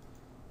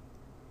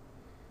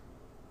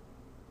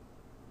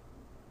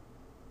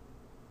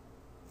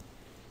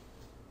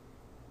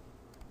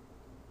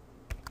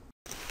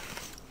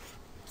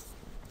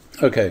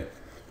okay,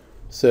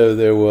 so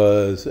there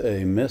was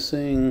a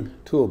missing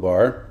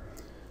toolbar.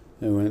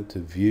 I went to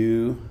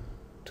View,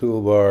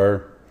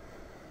 Toolbar,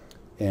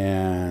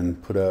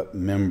 and put up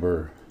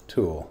Member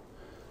Tool.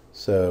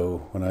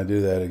 So when I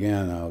do that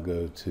again, I'll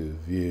go to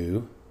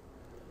View,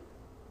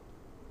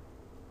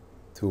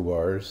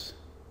 Toolbars,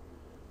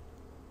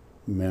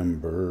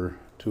 Member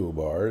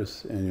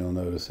Toolbars, and you'll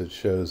notice it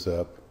shows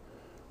up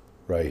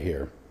right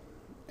here.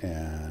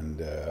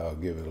 And I'll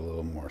give it a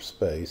little more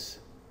space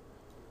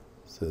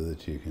so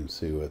that you can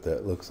see what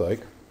that looks like.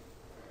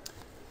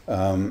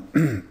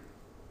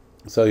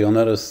 So you'll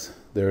notice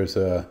there's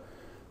a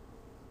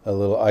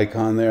little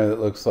icon there that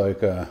looks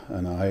like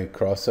an eye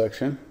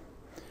cross-section.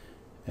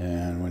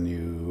 And when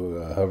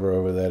you hover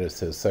over that, it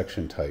says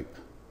section type.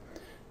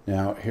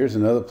 Now, here's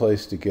another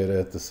place to get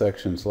at the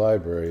sections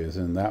library is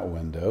in that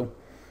window,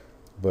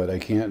 but I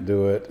can't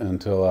do it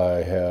until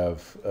I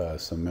have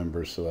some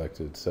members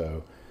selected.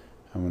 So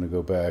I'm going to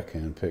go back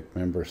and pick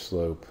member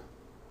slope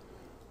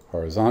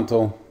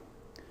horizontal.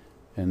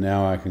 And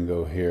now I can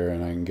go here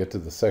and I can get to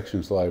the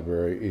sections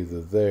library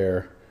either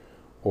there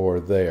or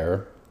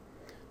there.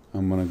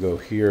 I'm going to go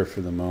here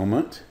for the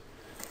moment.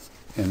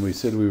 And we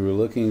said we were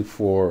looking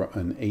for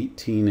an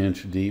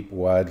 18-inch deep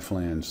wide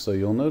flange. So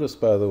you'll notice,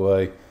 by the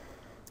way,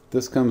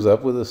 this comes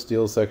up with the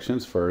steel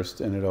sections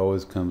first, and it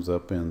always comes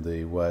up in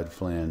the wide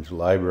flange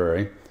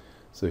library.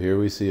 So here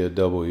we see a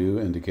W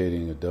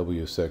indicating a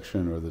W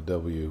section or the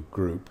W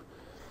group.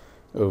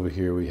 Over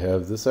here we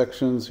have the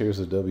sections. Here's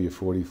a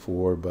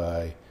W44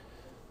 by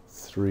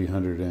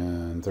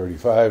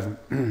 335.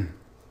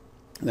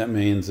 That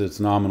means its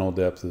nominal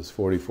depth is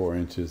 44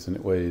 inches and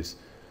it weighs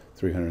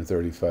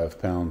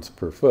 335 pounds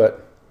per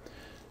foot.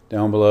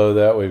 Down below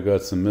that we've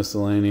got some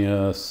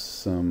miscellaneous,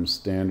 some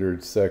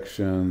standard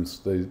sections.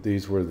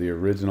 These were the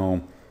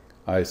original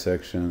I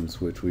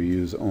sections, which we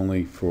use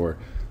only for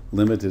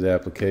limited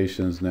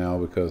applications now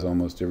because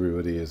almost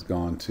everybody has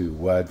gone to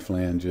wide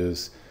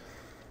flanges.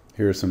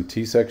 Here are some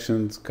T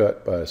sections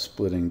cut by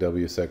splitting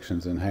W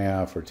sections in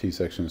half, or T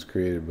sections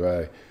created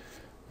by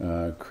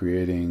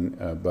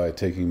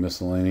taking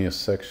miscellaneous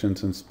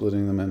sections and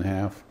splitting them in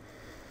half.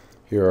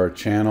 Here are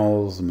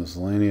channels,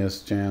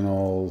 miscellaneous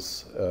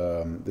channels.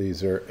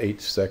 These are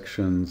H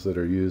sections that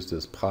are used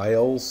as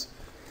piles.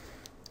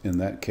 In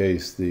that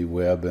case, the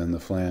web and the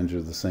flange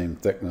are the same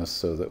thickness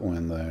so that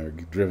when they're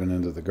driven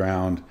into the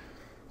ground,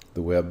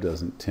 the web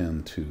doesn't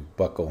tend to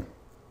buckle.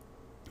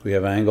 We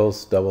have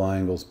angles, double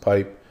angles,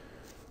 pipe,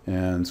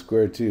 and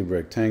square tube,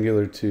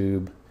 rectangular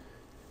tube,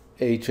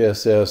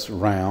 HSS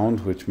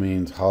round, which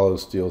means hollow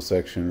steel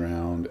section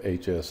round,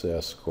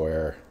 HSS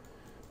square,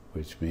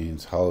 which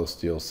means hollow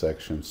steel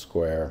section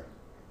square,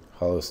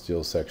 hollow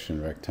steel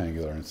section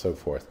rectangular, and so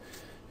forth.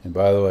 And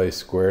by the way,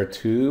 square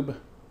tube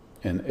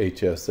and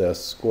HSS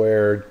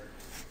squared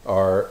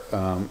are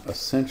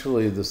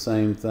essentially the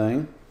same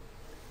thing.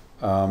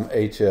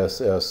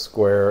 HSS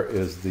square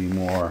is the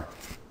more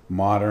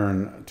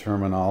modern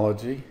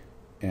terminology,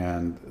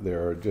 and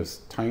there are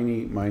just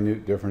tiny,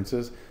 minute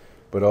differences,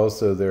 but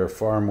also there are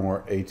far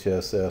more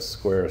HSS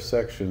square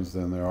sections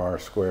than there are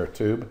square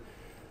tube.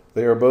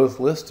 They are both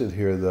listed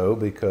here, though,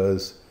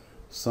 because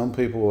some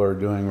people are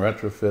doing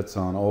retrofits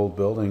on old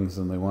buildings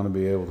and they want to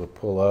be able to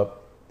pull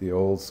up the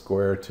old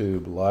square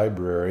tube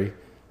library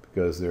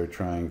because they're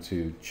trying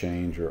to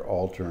change or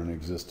alter an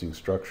existing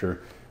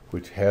structure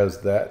which has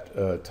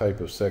that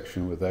type of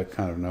section with that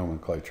kind of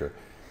nomenclature.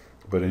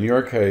 But in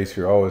your case,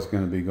 you're always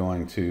going to be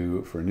going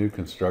to, for new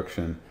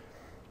construction,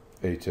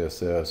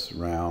 HSS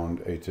round,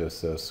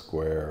 HSS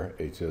square,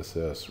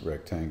 HSS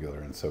rectangular,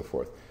 and so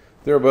forth.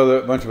 There are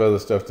a bunch of other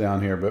stuff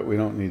down here, but we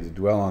don't need to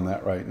dwell on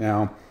that right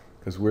now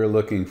because we're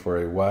looking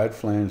for a wide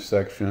flange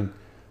section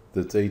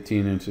that's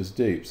 18 inches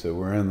deep. So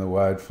we're in the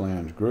wide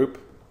flange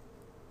group,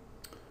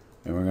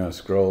 and we're going to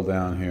scroll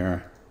down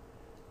here,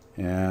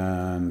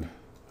 and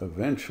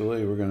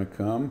eventually we're going to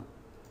come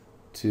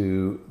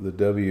to the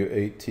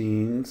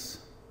W18s,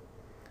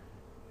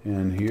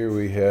 and here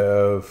we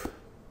have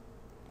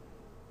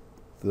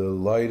the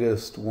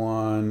lightest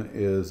one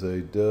is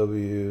a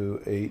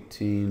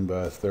W18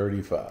 by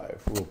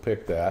 35. We'll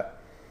pick that.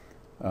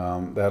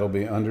 That'll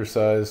be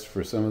undersized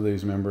for some of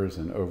these members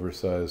and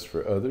oversized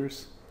for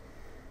others.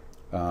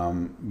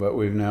 But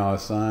we've now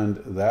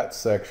assigned that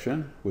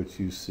section, which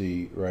you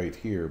see right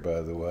here,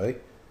 by the way,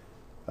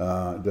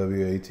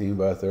 W18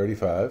 by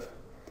 35.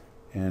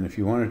 And if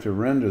you wanted to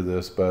render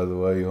this, by the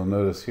way, you'll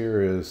notice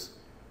here is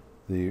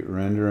the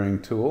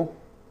rendering tool.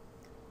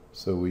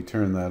 So we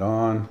turn that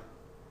on.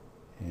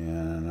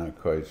 And I'm not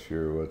quite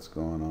sure what's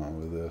going on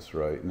with this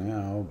right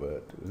now,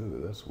 but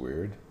ooh, that's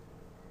weird.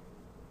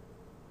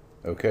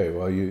 Okay,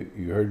 well, you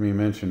heard me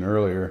mention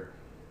earlier,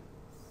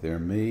 there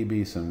may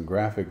be some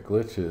graphic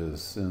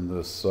glitches in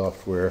this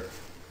software,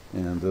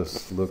 and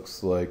this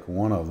looks like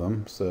one of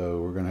them.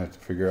 So we're going to have to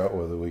figure out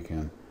whether we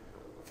can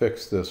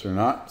fix this or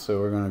not.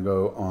 So we're going to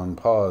go on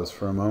pause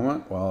for a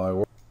moment while I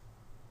work.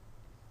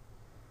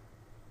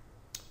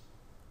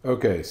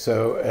 Okay,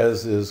 so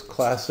as is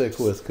classic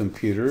with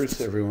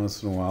computers, every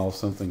once in a while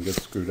something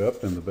gets screwed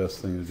up, and the best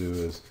thing to do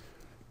is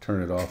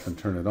turn it off and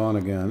turn it on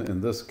again.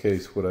 In this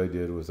case, what I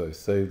did was I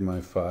saved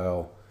my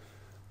file,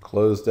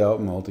 closed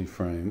out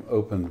multi-frame,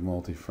 opened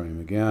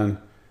multi-frame again,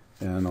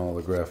 and all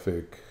the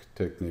graphic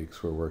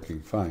techniques were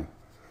working fine.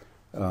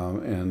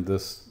 And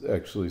this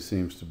actually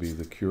seems to be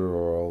the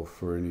cure-all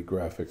for any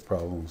graphic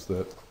problems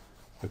that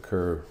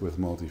occur with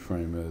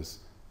multi-frame, is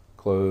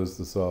close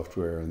the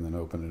software and then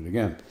open it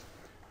again.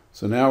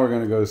 So now we're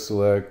going to go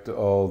select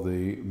all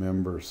the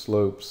member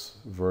slopes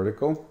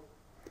vertical,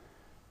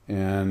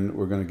 and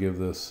we're going to give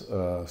this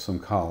some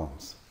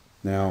columns.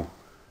 Now,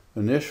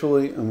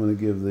 initially, I'm going to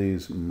give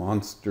these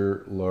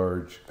monster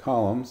large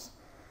columns,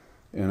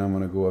 and I'm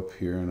going to go up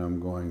here and I'm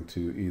going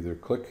to either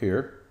click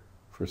here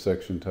for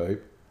section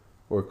type,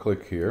 or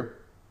click here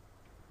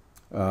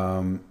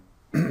and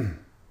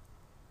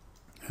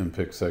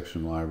pick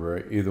section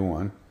library, either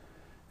one.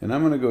 And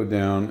I'm going to go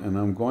down and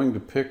I'm going to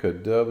pick a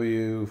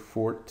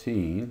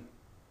W14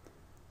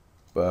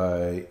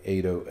 by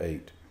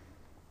 808.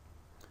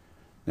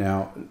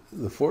 Now,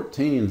 the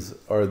 14s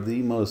are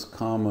the most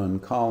common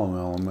column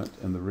element,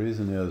 and the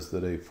reason is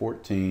that a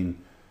 14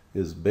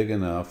 is big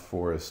enough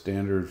for a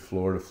standard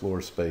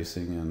floor-to-floor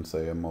spacing in,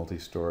 say, a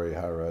multi-story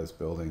high-rise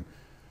building.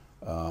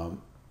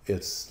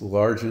 It's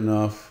large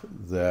enough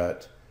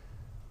that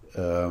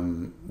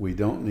we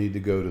don't need to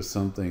go to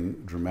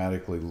something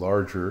dramatically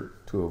larger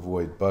to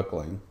avoid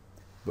buckling,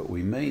 but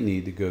we may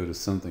need to go to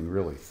something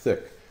really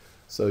thick.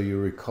 So you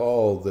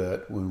recall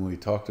that when we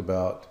talked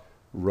about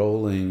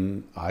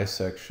rolling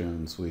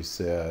I-sections, we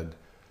said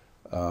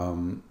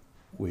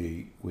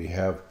we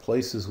have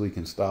places we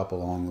can stop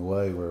along the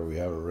way where we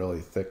have a really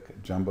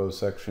thick jumbo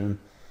section,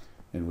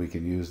 and we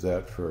can use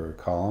that for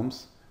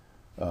columns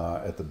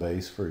at the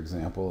base, for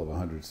example, of a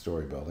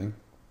 100-story building.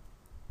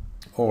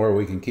 Or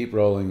we can keep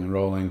rolling and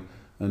rolling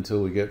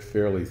until we get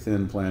fairly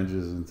thin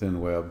flanges and thin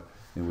web,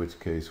 in which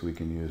case we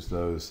can use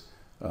those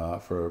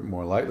for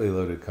more lightly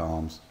loaded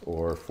columns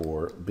or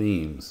for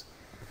beams.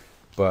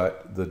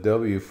 But the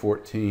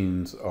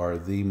W14s are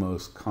the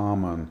most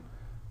common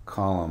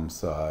column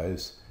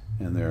size,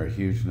 and there are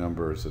huge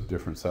numbers of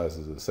different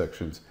sizes of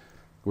sections.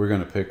 We're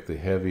going to pick the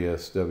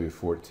heaviest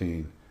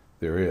W14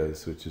 there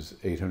is, which is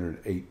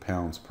 808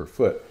 pounds per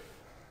foot.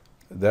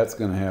 That's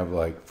going to have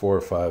like 4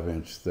 or 5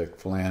 inch thick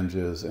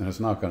flanges, and it's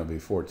not going to be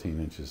 14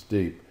 inches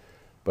deep.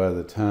 By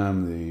the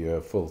time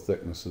the full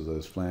thickness of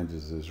those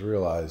flanges is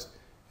realized,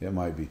 it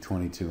might be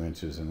 22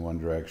 inches in one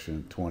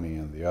direction, 20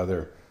 in the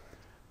other.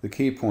 The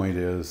key point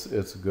is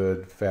it's a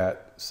good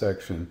fat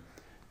section,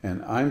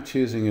 and I'm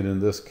choosing it in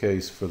this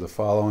case for the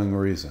following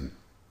reason.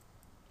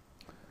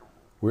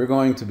 We're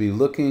going to be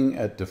looking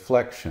at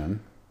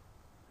deflection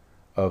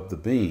of the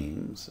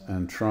beams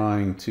and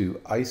trying to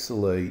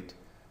isolate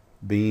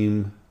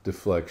beam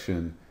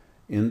deflection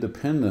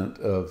independent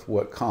of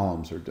what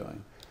columns are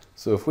doing.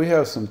 So if we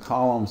have some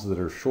columns that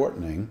are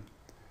shortening,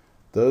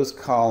 those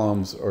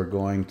columns are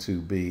going to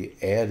be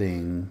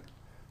adding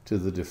to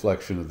the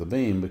deflection of the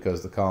beam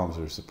because the columns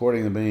are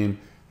supporting the beam.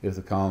 If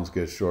the columns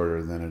get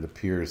shorter, then it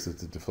appears that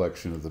the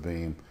deflection of the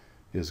beam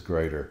is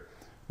greater.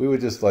 We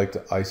would just like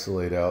to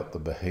isolate out the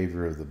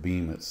behavior of the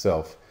beam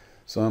itself.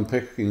 So I'm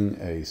picking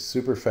a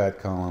super fat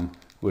column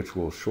which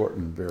will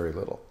shorten very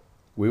little.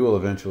 We will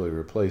eventually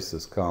replace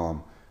this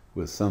column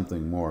with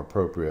something more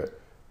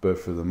appropriate, but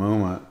for the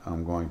moment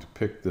I'm going to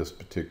pick this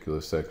particular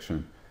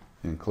section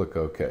and click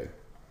OK.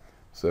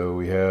 So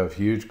we have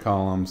huge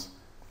columns,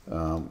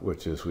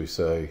 which, as we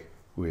say,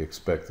 we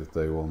expect that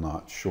they will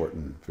not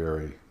shorten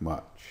very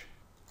much.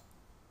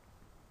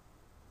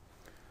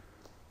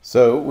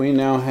 So we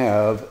now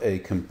have a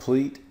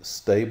complete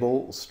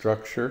stable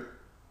structure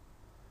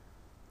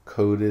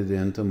coded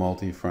into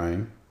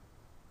multi-frame.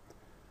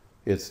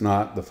 It's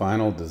not the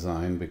final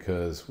design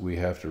because we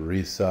have to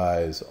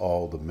resize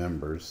all the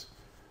members.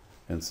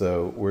 And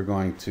so we're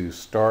going to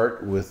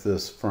start with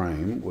this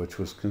frame, which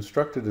was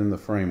constructed in the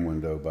frame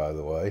window, by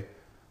the way.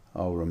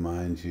 I'll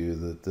remind you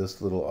that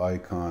this little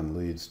icon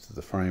leads to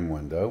the frame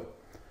window.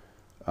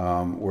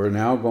 We're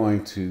now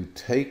going to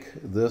take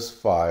this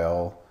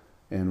file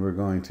and we're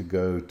going to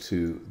go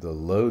to the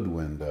load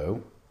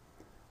window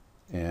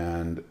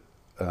and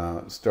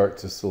start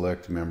to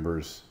select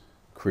members,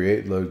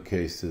 create load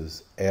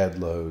cases, add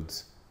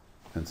loads,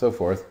 and so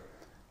forth.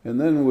 And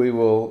then we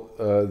will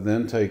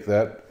then take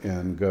that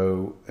and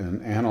go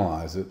and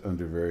analyze it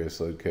under various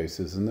load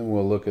cases. And then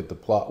we'll look at the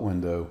plot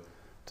window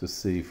to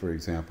see, for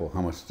example,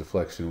 how much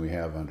deflection we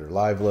have under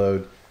live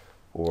load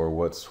or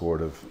what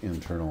sort of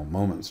internal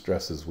moment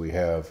stresses we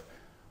have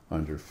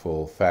under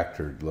full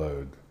factored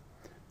load.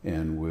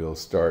 And we'll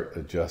start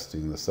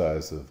adjusting the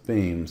size of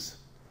beams.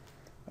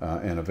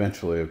 And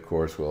eventually, of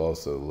course, we'll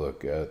also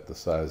look at the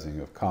sizing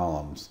of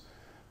columns.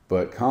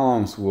 But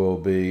columns will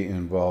be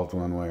involved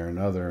one way or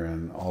another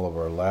in all of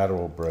our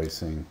lateral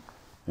bracing,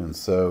 and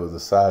so the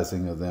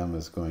sizing of them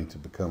is going to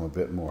become a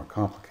bit more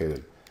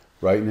complicated.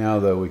 Right now,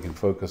 though, we can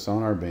focus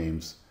on our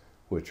beams,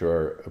 which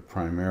are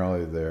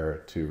primarily there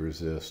to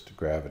resist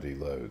gravity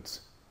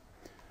loads.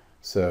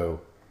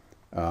 So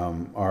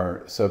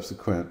our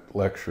subsequent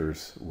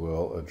lectures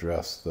will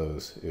address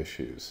those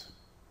issues.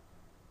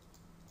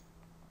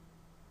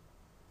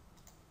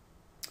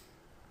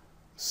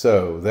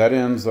 So that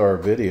ends our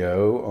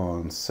video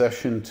on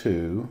session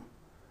 2,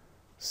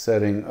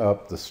 setting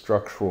up the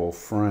structural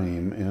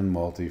frame in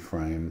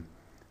multi-frame,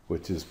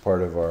 which is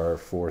part of our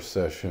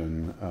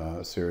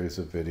 4-session series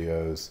of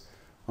videos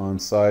on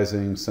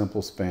sizing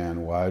simple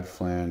span wide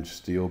flange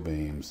steel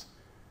beams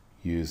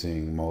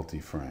using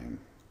multi-frame.